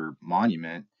particular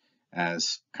monument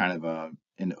as kind of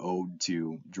an ode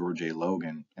to George A.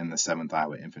 Logan and the 7th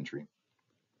Iowa Infantry.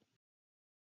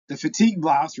 The fatigue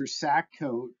blouse or sack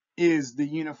coat is the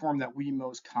uniform that we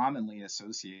most commonly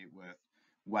associate with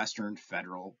Western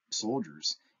Federal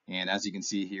soldiers. And as you can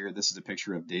see here, this is a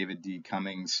picture of David D.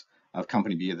 Cummings of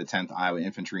Company B of the 10th Iowa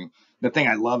Infantry. The thing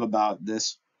I love about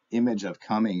this image of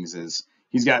Cummings is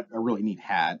he's got a really neat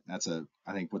hat. That's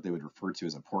I think what they would refer to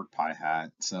as a pork pie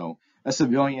hat. So a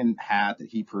civilian hat that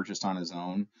he purchased on his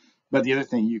own. But the other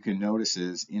thing you can notice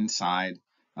is inside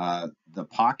the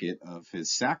pocket of his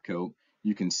sack coat,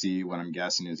 you can see what I'm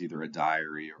guessing is either a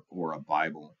diary or a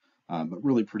Bible, but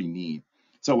really pretty neat.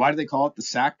 So why do they call it the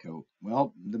sack coat?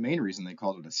 Well, the main reason they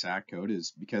called it a sack coat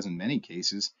is because in many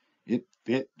cases it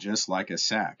fit just like a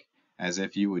sack, as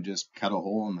if you would just cut a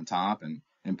hole in the top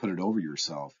and put it over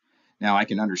yourself. Now I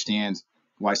can understand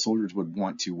why soldiers would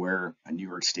want to wear a New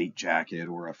York State jacket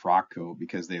or a frock coat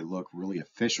because they look really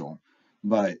official,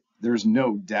 but there's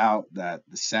no doubt that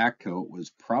the sack coat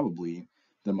was probably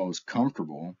the most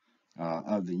comfortable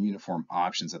of the uniform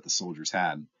options that the soldiers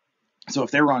had. So if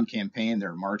they were on campaign,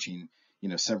 they're marching,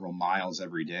 several miles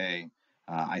every day.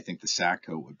 I think the sack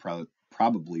coat would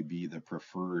probably be the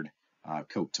preferred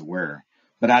coat to wear.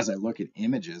 But as I look at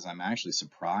images, I'm actually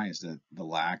surprised at the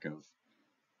lack of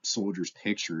soldiers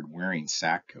pictured wearing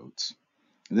sack coats.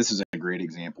 This is a great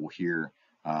example here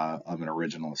of an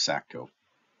original sack coat.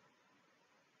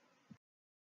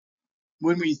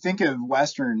 When we think of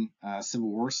Western Civil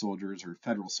War soldiers or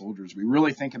federal soldiers, we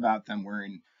really think about them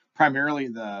wearing primarily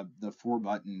the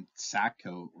 4-button sack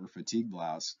coat or fatigue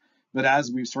blouse. But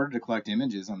as we've started to collect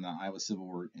images on the Iowa Civil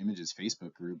War Images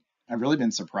Facebook group, I've really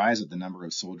been surprised at the number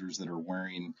of soldiers that are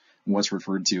wearing what's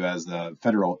referred to as the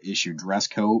federal issue dress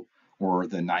coat or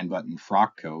the 9-button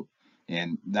frock coat.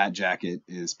 And that jacket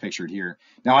is pictured here.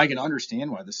 Now, I can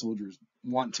understand why the soldiers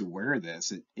want to wear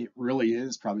this. It really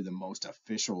is probably the most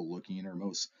official looking or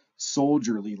most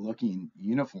soldierly looking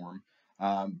uniform.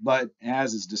 But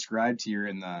as is described here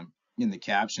in the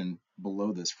caption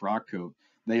below this frock coat,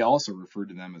 they also refer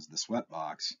to them as the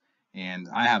sweatbox. And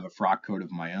I have a frock coat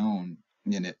of my own,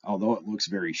 and although it looks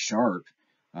very sharp,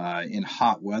 in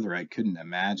hot weather, I couldn't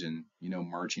imagine,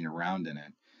 marching around in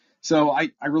it. So I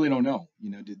really don't know,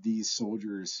 did these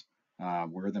soldiers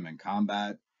wear them in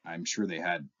combat? I'm sure they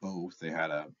had both. They had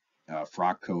a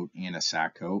frock coat and a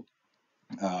sack coat.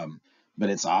 But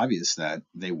it's obvious that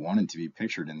they wanted to be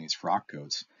pictured in these frock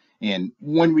coats. And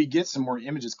when we get some more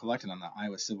images collected on the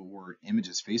Iowa Civil War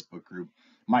Images Facebook group,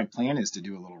 my plan is to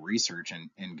do a little research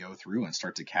and go through and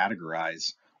start to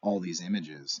categorize all these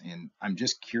images. And I'm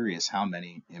just curious how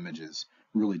many images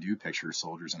really do picture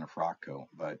soldiers in a frock coat.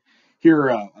 But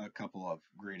here are a couple of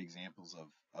great examples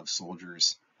of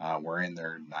soldiers wearing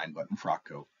their 9-button frock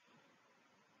coat.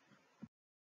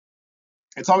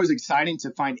 It's always exciting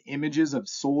to find images of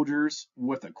soldiers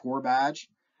with a Corps badge.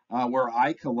 Where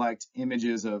I collect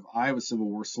images of Iowa Civil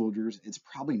War soldiers, it's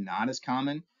probably not as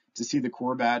common to see the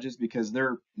Corps badges because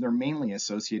they're mainly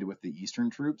associated with the Eastern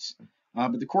troops.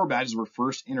 But the Corps badges were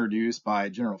first introduced by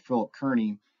General Philip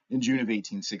Kearny in June of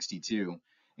 1862.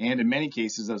 And in many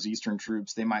cases, those Eastern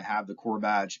troops, they might have the Corps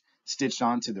badge stitched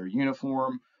onto their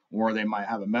uniform, or they might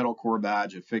have a metal Corps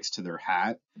badge affixed to their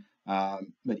hat.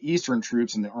 But Eastern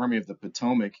troops in the Army of the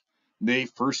Potomac, they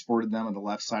first sported them on the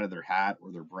left side of their hat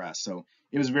or their breast. So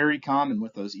it was very common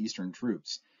with those Eastern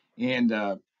troops. And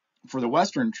for the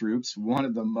Western troops, one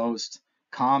of the most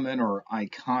common or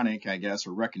iconic, I guess,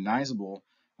 or recognizable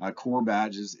Corps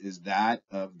badges is that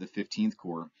of the 15th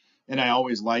Corps. And I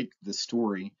always like the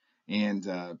story. And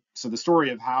so the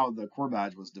story of how the Corps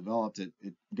badge was developed, it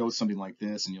goes something like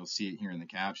this, and you'll see it here in the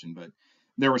caption. But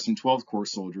there were some 12th Corps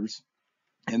soldiers,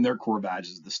 and their Corps badge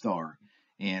is the star.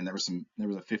 And there was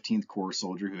a 15th Corps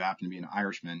soldier who happened to be an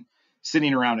Irishman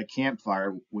sitting around a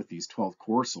campfire with these 12th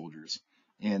Corps soldiers,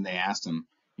 and they asked him,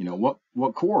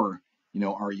 what Corps,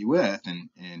 are you with?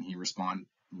 And he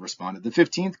responded the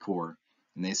 15th Corps,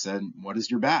 and they said, what is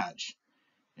your badge?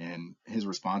 And his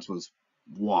response was,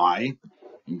 why?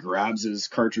 And grabs his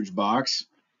cartridge box,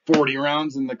 40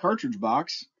 rounds in the cartridge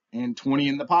box, and 20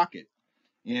 in the pocket.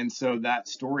 And so that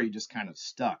story just kind of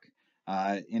stuck.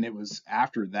 And it was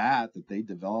after that they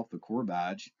developed the Corps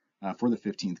badge for the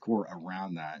 15th Corps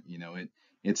around that.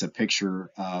 It's a picture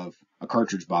of a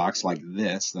cartridge box like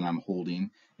this that I'm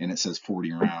holding, and it says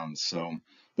 40 rounds. So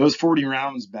those 40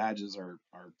 rounds badges are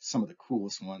some of the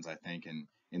coolest ones I think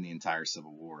in the entire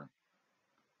Civil War.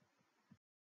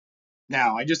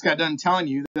 Now, I just got done telling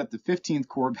you that the 15th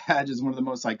Corps badge is one of the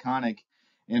most iconic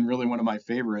and really one of my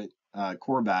favorite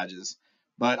Corps badges.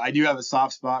 But I do have a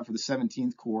soft spot for the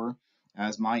 17th Corps,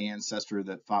 as my ancestor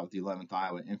that fought with the 11th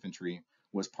Iowa Infantry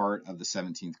was part of the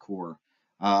 17th Corps.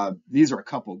 These are a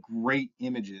couple great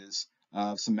images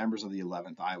of some members of the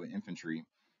 11th Iowa Infantry.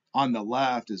 On the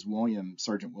left is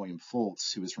Sergeant William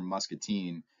Fultz, who is from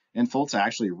Muscatine. And Fultz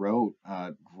actually wrote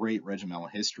great regimental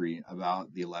history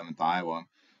about the 11th Iowa.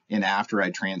 And after I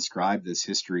transcribed this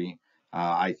history,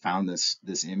 I found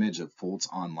this image of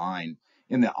Fultz online.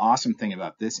 And the awesome thing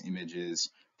about this image is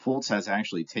Fultz has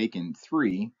actually taken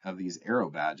 3 of these arrow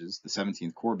badges, the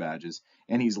 17th Corps badges,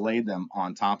 and he's laid them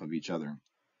on top of each other.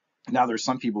 Now, there's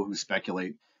some people who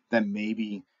speculate that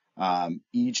maybe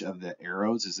each of the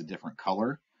arrows is a different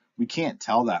color. We can't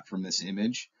tell that from this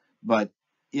image, but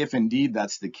if indeed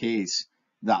that's the case,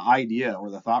 the idea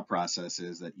or the thought process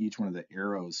is that each one of the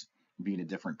arrows being a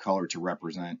different color to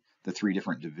represent the 3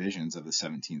 different divisions of the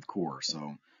 17th Corps.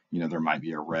 So, there might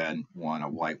be a red one, a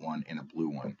white one, and a blue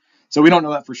one. So we don't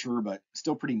know that for sure, but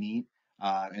still pretty neat.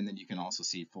 And then you can also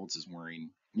see Fultz is wearing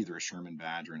either a Sherman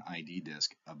badge or an ID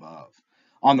disc above.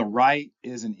 On the right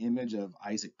is an image of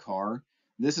Isaac Carr.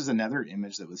 This is another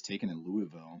image that was taken in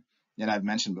Louisville. And I've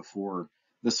mentioned before,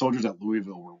 the soldiers at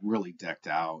Louisville were really decked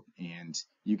out. And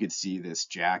you could see this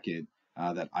jacket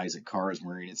that Isaac Carr is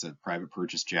wearing. It's a private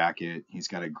purchase jacket. He's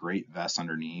got a great vest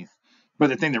underneath. But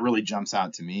the thing that really jumps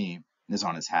out to me is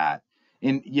on his hat.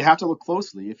 And you have to look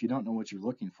closely. If you don't know what you're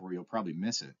looking for, you'll probably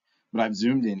miss it. But I've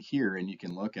zoomed in here and you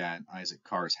can look at Isaac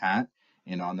Carr's hat.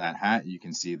 And on that hat, you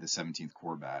can see the 17th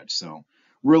Corps badge. So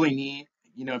really neat.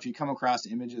 If you come across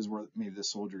images where maybe the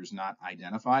soldier is not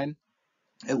identified,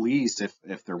 at least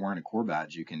if they're wearing a Corps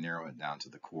badge, you can narrow it down to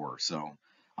the Corps. So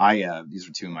these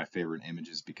are 2 of my favorite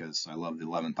images because I love the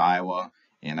 11th Iowa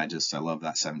and I love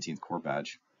that 17th Corps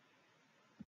badge.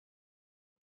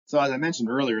 So as I mentioned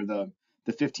earlier, the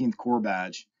 15th Corps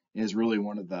badge is really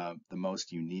one of the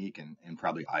most unique and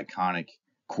probably iconic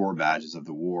Corps badges of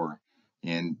the war.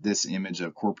 And this image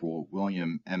of Corporal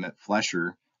William Emmett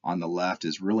Flesher on the left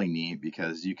is really neat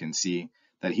because you can see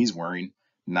that he's wearing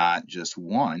not just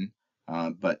one,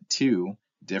 but 2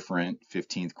 different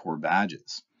 15th Corps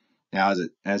badges. Now,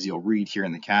 as you'll read here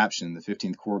in the caption, the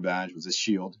 15th Corps badge was a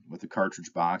shield with a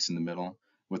cartridge box in the middle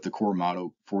with the Corps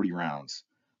motto, 40 rounds.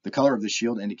 The color of the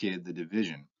shield indicated the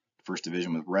division. First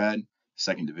division was red,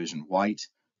 second division white,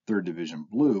 third division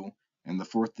blue, and the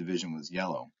fourth division was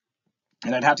yellow.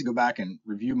 And I'd have to go back and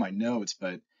review my notes,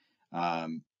 but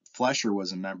Flesher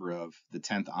was a member of the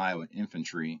 10th Iowa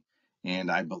Infantry,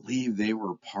 and I believe they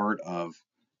were part of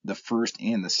the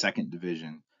 1st and the 2nd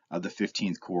Division of the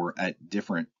 15th Corps at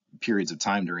different periods of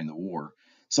time during the war.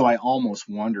 So I almost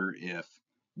wonder if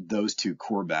those 2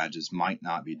 Corps badges might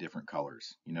not be different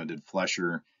colors. Did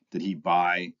Flesher, did he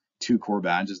buy 2 Corps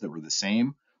badges that were the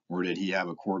same, or did he have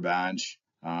a Corps badge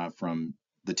from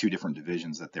the 2 different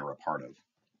divisions that they were a part of?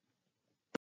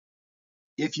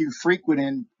 If you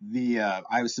frequent the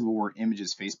Iowa Civil War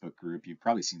Images Facebook group, you've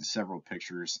probably seen several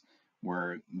pictures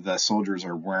where the soldiers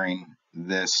are wearing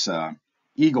this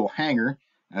eagle hanger,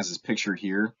 as is pictured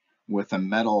here, with a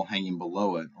medal hanging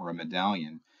below it, or a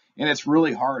medallion. And it's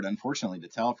really hard, unfortunately, to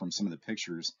tell from some of the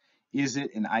pictures. Is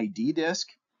it an ID disc?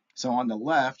 So on the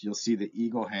left, you'll see the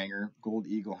eagle hanger, gold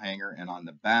eagle hanger, and on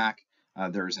the back,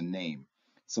 there's a name.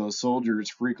 So soldiers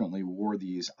frequently wore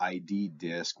these ID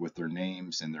discs with their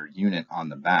names and their unit on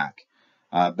the back.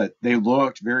 But they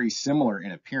looked very similar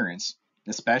in appearance,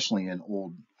 especially in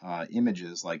old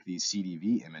images like these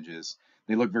CDV images.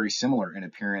 They look very similar in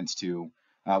appearance to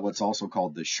what's also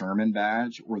called the Sherman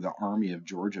badge or the Army of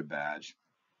Georgia badge.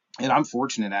 And I'm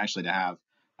fortunate actually to have,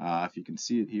 if you can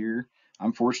see it here,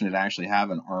 I'm fortunate to actually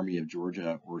have an Army of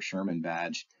Georgia or Sherman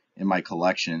badge in my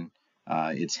collection.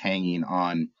 It's hanging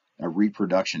on a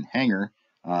reproduction hanger,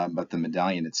 but the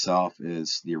medallion itself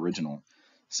is the original.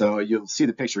 So you'll see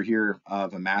the picture here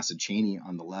of Amasa Cheney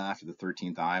on the left of the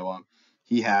 13th Iowa.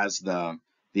 He has the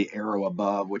arrow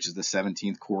above, which is the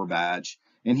 17th Corps badge,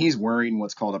 and he's wearing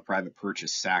what's called a private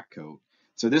purchase sack coat.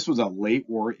 So this was a late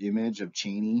war image of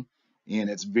Cheney,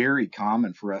 and it's very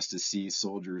common for us to see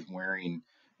soldiers wearing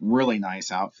really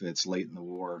nice outfits late in the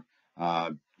war.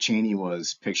 Cheney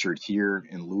was pictured here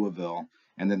in Louisville,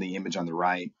 and then the image on the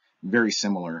right, very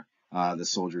similar. The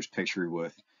soldier's pictured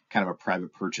with kind of a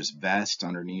private purchase vest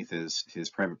underneath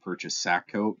his private purchase sack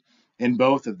coat. And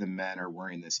both of the men are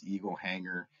wearing this eagle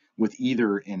hanger with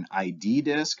either an ID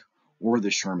disc or the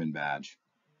Sherman badge.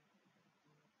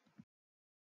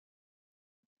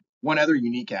 One other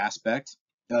unique aspect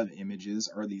of images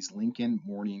are these Lincoln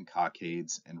mourning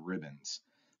cockades and ribbons.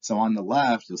 So on the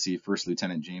left, you'll see First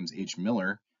Lieutenant James H.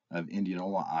 Miller of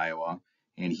Indianola, Iowa,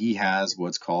 and he has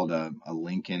what's called a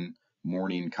Lincoln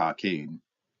mourning cockade.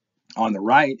 On the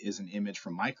right is an image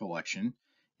from my collection,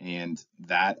 and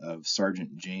that of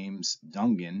Sergeant James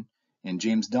Dungan. And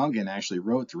James Dungan actually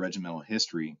wrote the regimental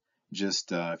history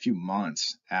just a few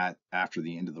months after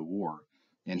the end of the war.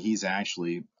 And he's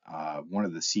actually one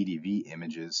of the CDV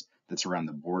images that's around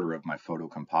the border of my photo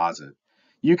composite.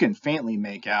 You can faintly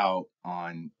make out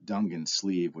on Dungan's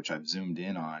sleeve, which I've zoomed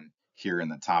in on here in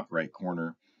the top right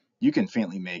corner, you can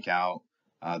faintly make out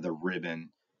the ribbon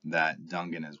that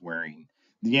Dungan is wearing.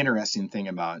 The interesting thing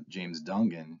about James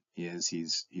Dungan is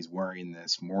he's wearing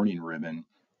this mourning ribbon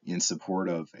in support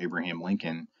of Abraham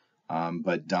Lincoln,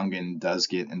 but Dungan does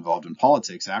get involved in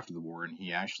politics after the war, and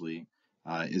he actually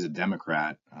is a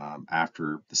Democrat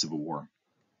after the Civil War.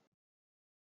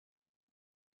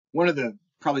 One of the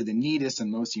probably the neatest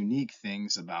and most unique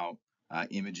things about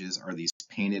images are these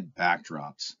painted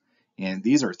backdrops. And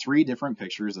these are three different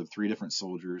pictures of three different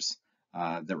soldiers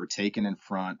that were taken in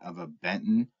front of a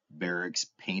Benton barracks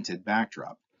painted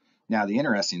backdrop. Now, the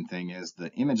interesting thing is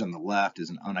the image on the left is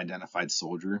an unidentified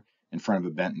soldier in front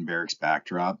of a Benton barracks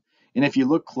backdrop. And if you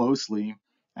look closely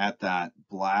at that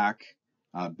black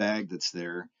bag that's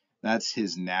there, that's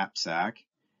his knapsack.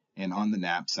 And on the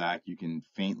knapsack, you can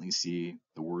faintly see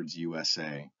the words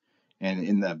USA. And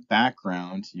in the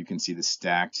background, you can see the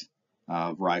stacked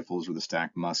rifles or the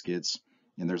stacked muskets,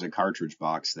 and there's a cartridge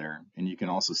box there, and you can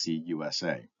also see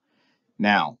USA.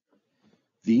 Now,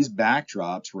 these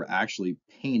backdrops were actually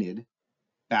painted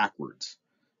backwards.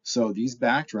 So these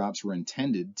backdrops were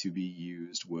intended to be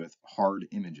used with hard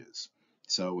images,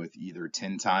 so with either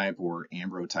tintype or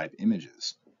ambrotype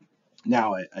images.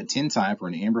 Now, a tintype or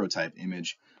an ambrotype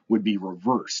image would be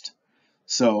reversed.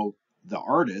 So the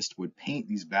artist would paint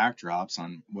these backdrops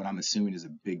on what I'm assuming is a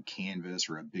big canvas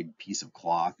or a big piece of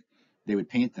cloth. They would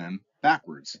paint them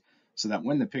backwards so that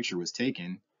when the picture was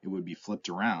taken, it would be flipped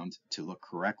around to look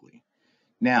correctly.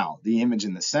 Now, the image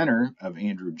in the center of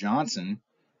Andrew Johnson,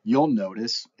 you'll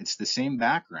notice it's the same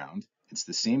background, it's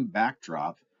the same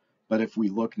backdrop, but if we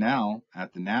look now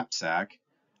at the knapsack,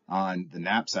 on the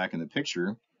knapsack in the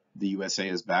picture, the USA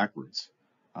is backwards.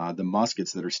 The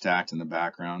muskets that are stacked in the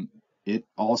background, it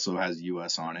also has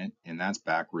US on it, and that's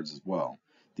backwards as well.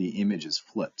 The image is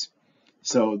flipped.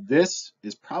 So this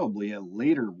is probably a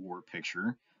later war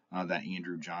picture that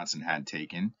Andrew Johnson had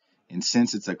taken, and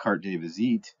since it's a carte de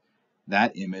visite,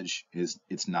 that image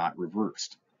it's not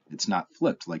reversed. It's not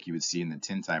flipped like you would see in the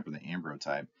tintype or the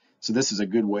ambrotype. So this is a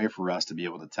good way for us to be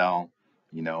able to tell,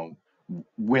 you know,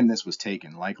 when this was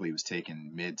taken. Likely it was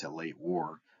taken mid to late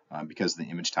war because of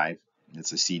the image type.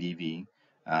 It's a CDV,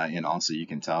 and also you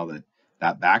can tell that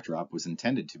that backdrop was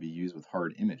intended to be used with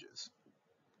hard images.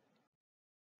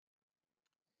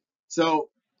 So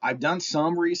I've done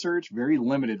some research, very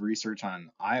limited research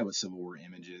on Iowa Civil War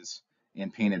images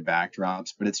and painted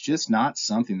backdrops, but it's just not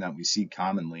something that we see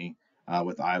commonly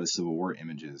with Iowa Civil War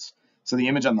images. So the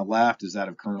image on the left is that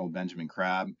of Colonel Benjamin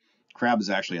Crabb. Crabb is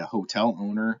actually a hotel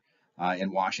owner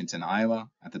in Washington, Iowa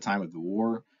at the time of the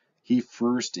war. He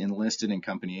first enlisted in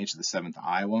Company H of the 7th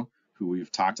Iowa, who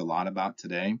we've talked a lot about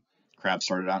today. Crabb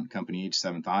started out in Company H,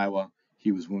 7th Iowa.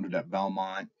 He was wounded at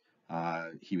Belmont.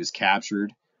 He was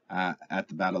captured at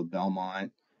the Battle of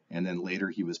Belmont, and then later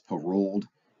he was paroled.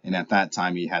 And at that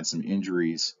time, he had some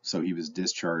injuries, so he was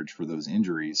discharged for those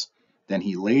injuries. Then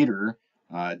he later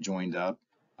joined up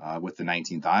with the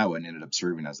 19th Iowa and ended up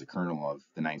serving as the colonel of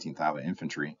the 19th Iowa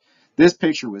Infantry. This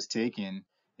picture was taken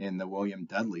in the William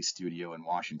Dudley studio in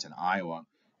Washington, Iowa,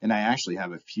 and I actually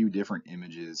have a few different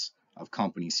images of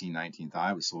Company C 19th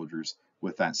Iowa soldiers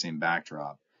with that same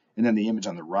backdrop. And then the image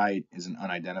on the right is an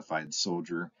unidentified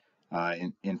soldier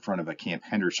in front of a Camp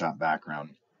Hendershot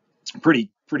background. Pretty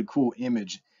cool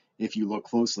image. If you look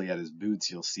closely at his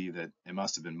boots, you'll see that it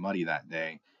must have been muddy that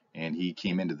day, and he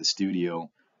came into the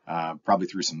studio probably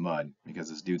through some mud because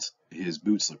his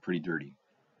boots look pretty dirty.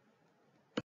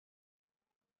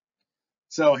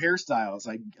 So hairstyles,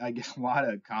 I get a lot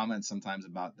of comments sometimes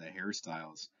about the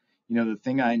hairstyles. You know, the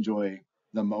thing I enjoy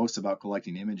the most about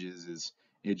collecting images is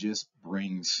it just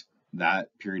brings that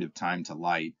period of time to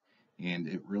light. And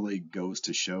it really goes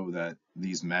to show that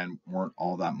these men weren't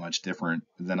all that much different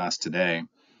than us today.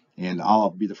 And I'll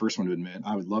be the first one to admit,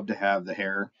 I would love to have the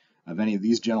hair of any of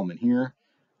these gentlemen here.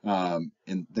 And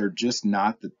they're just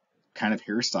not the kind of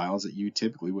hairstyles that you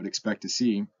typically would expect to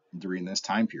see during this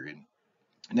time period.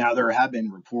 Now, there have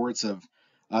been reports of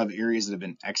areas that have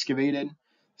been excavated,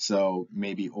 so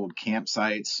maybe old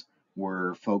campsites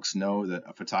where folks know that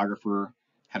a photographer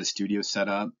had a studio set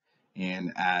up.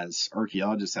 And as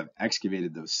archaeologists have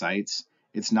excavated those sites,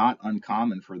 it's not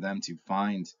uncommon for them to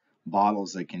find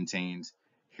bottles that contained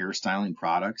hairstyling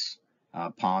products.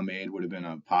 Pomade would have been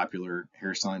a popular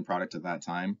hairstyling product at that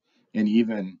time, and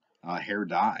even hair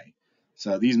dye.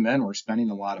 So these men were spending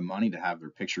a lot of money to have their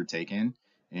picture taken,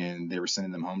 and they were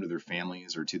sending them home to their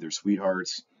families or to their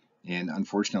sweethearts. And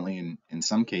unfortunately, in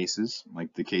some cases,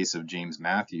 like the case of James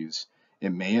Matthews,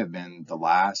 it may have been the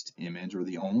last image or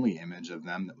the only image of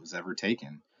them that was ever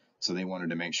taken. So they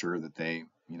wanted to make sure that they,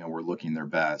 were looking their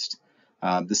best.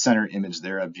 The center image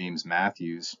there of James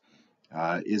Matthews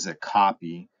is a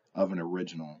copy of an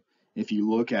original. If you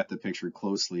look at the picture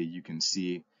closely, you can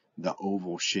see the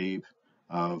oval shape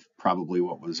of probably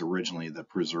what was originally the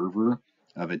preserver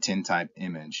of a tintype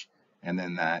image. And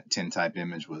then that tintype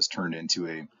image was turned into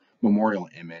a memorial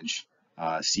image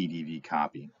CDV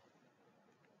copy.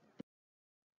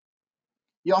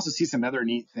 You also see some other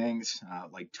neat things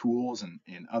like tools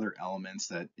and other elements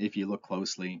that if you look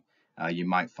closely, you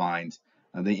might find.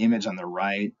 The image on the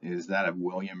right is that of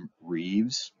William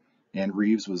Reeves, and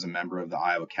Reeves was a member of the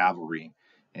Iowa Cavalry.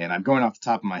 And I'm going off the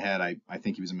top of my head, I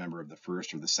think he was a member of the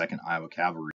 1st or the 2nd Iowa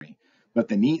Cavalry. But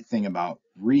the neat thing about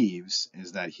Reeves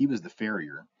is that he was the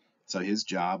farrier. So his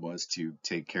job was to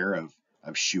take care of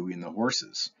shoeing the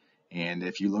horses. And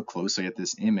if you look closely at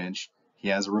this image, he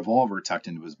has a revolver tucked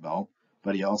into his belt,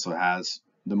 but he also has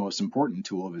the most important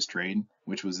tool of his trade,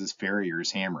 which was his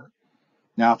farrier's hammer.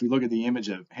 Now, if we look at the image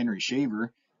of Henry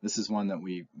Shaver, this is one that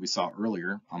we saw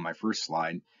earlier on my first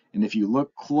slide. And if you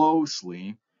look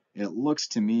closely, it looks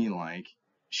to me like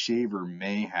Shaver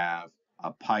may have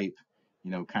a pipe,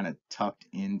 kind of tucked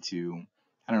into,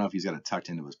 I don't know if he's got it tucked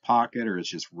into his pocket or it's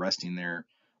just resting there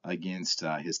against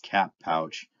his cap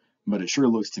pouch, but it sure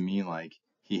looks to me like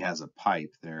he has a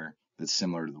pipe there that's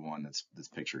similar to the one that's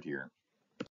pictured here.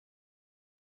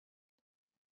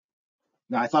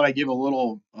 Now, I thought I'd give a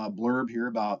little blurb here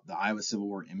about the Iowa Civil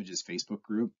War Images Facebook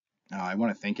group. I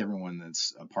want to thank everyone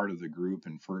that's a part of the group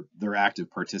and for their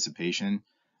active participation.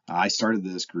 I started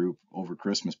this group over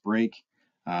Christmas break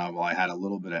while I had a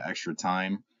little bit of extra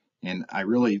time, and I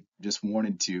really just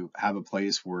wanted to have a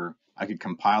place where I could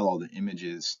compile all the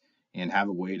images and have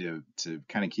a way to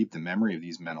kind of keep the memory of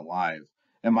these men alive.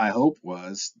 And my hope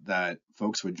was that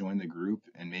folks would join the group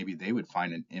and maybe they would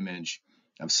find an image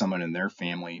of someone in their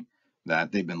family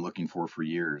that they've been looking for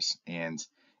years. And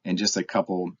in just a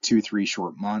couple, 2-3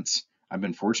 short months, I've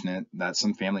been fortunate that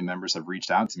some family members have reached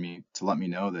out to me to let me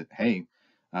know that, hey,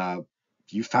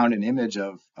 you found an image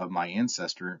of my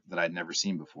ancestor that I'd never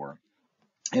seen before.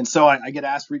 And so I get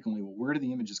asked frequently, well, where do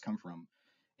the images come from?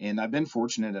 And I've been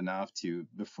fortunate enough to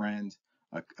befriend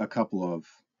a couple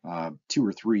of 2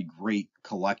 or 3 great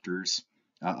collectors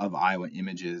of Iowa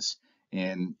images.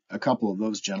 And a couple of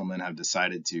those gentlemen have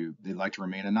decided they'd like to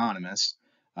remain anonymous,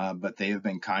 but they have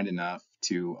been kind enough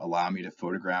to allow me to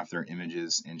photograph their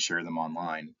images and share them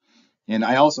online. And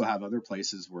I also have other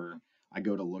places where I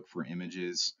go to look for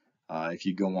images. If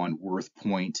you go on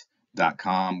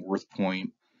worthpoint.com,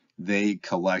 WorthPoint, they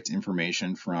collect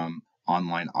information from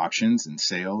online auctions and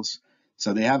sales.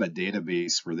 So they have a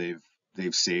database where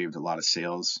they've saved a lot of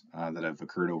sales that have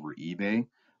occurred over eBay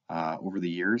over the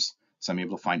years. So I'm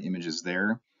able to find images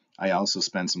there. I also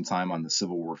spend some time on the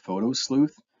Civil War Photo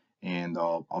Sleuth, and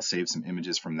I'll save some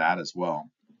images from that as well.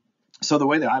 So the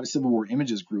way the Iowa Civil War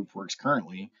Images group works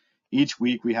currently, each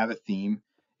week we have a theme,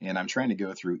 and I'm trying to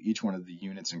go through each one of the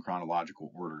units in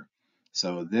chronological order.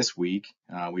 So this week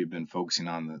we've been focusing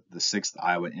on the 6th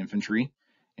Iowa Infantry,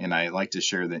 and I like to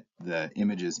share the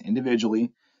images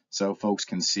individually so folks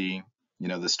can see,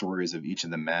 the stories of each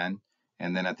of the men.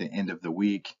 And then at the end of the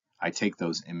week, I take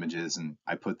those images and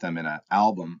I put them in an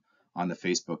album on the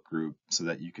Facebook group so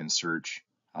that you can search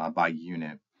by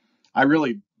unit. I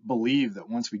really believe that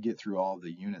once we get through all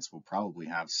the units, we'll probably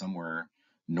have somewhere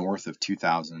north of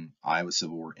 2,000 Iowa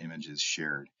Civil War images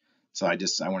shared. So I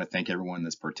want to thank everyone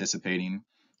that's participating.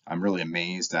 I'm really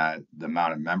amazed at the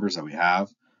amount of members that we have.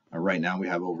 Right now we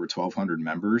have over 1,200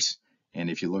 members.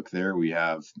 And if you look there, we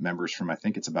have members from, I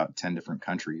think it's about 10 different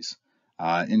countries.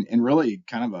 And really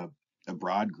kind of a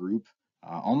broad group,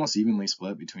 almost evenly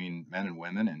split between men and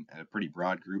women, and a pretty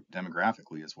broad group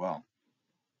demographically as well.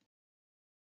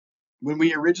 When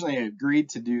we originally agreed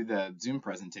to do the Zoom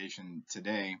presentation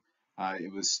today,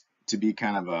 it was to be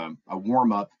kind of a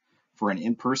warm up for an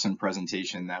in-person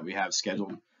presentation that we have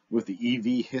scheduled with the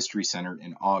EV History Center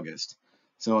in August.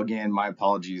 So again, my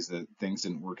apologies that things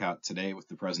didn't work out today with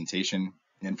the presentation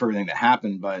and for everything that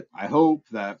happened, but I hope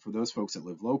that for those folks that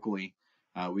live locally,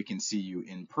 we can see you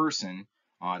in person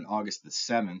on August the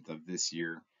 7th of this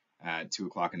year at 2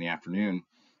 o'clock in the afternoon.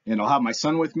 And I'll have my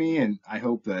son with me, and I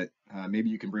hope that maybe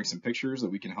you can bring some pictures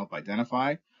that we can help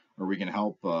identify, or we can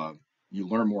help you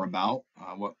learn more about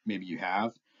what maybe you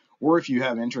have. Or if you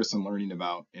have interest in learning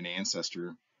about an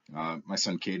ancestor, my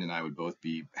son Cade and I would both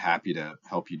be happy to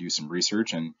help you do some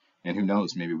research, and who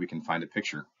knows, maybe we can find a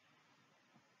picture.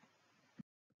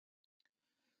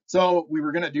 So we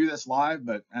were going to do this live,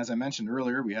 but as I mentioned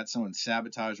earlier, we had someone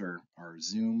sabotage our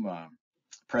Zoom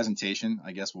presentation.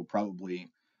 I guess we'll probably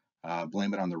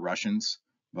blame it on the Russians,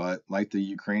 but like the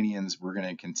Ukrainians, we're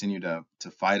going to continue to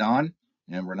fight on,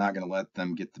 and we're not going to let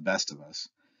them get the best of us.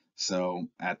 So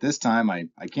at this time, I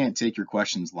can't take your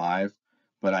questions live,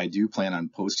 but I do plan on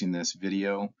posting this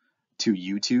video to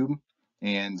YouTube.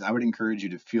 And I would encourage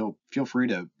you to feel free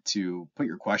to put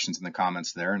your questions in the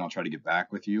comments there, and I'll try to get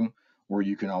back with you. Or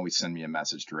you can always send me a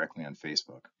message directly on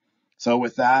Facebook. So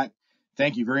with that,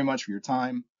 thank you very much for your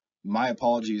time. My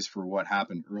apologies for what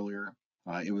happened earlier.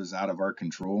 It was out of our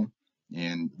control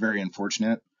and very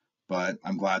unfortunate, but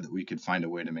I'm glad that we could find a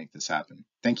way to make this happen.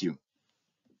 Thank you.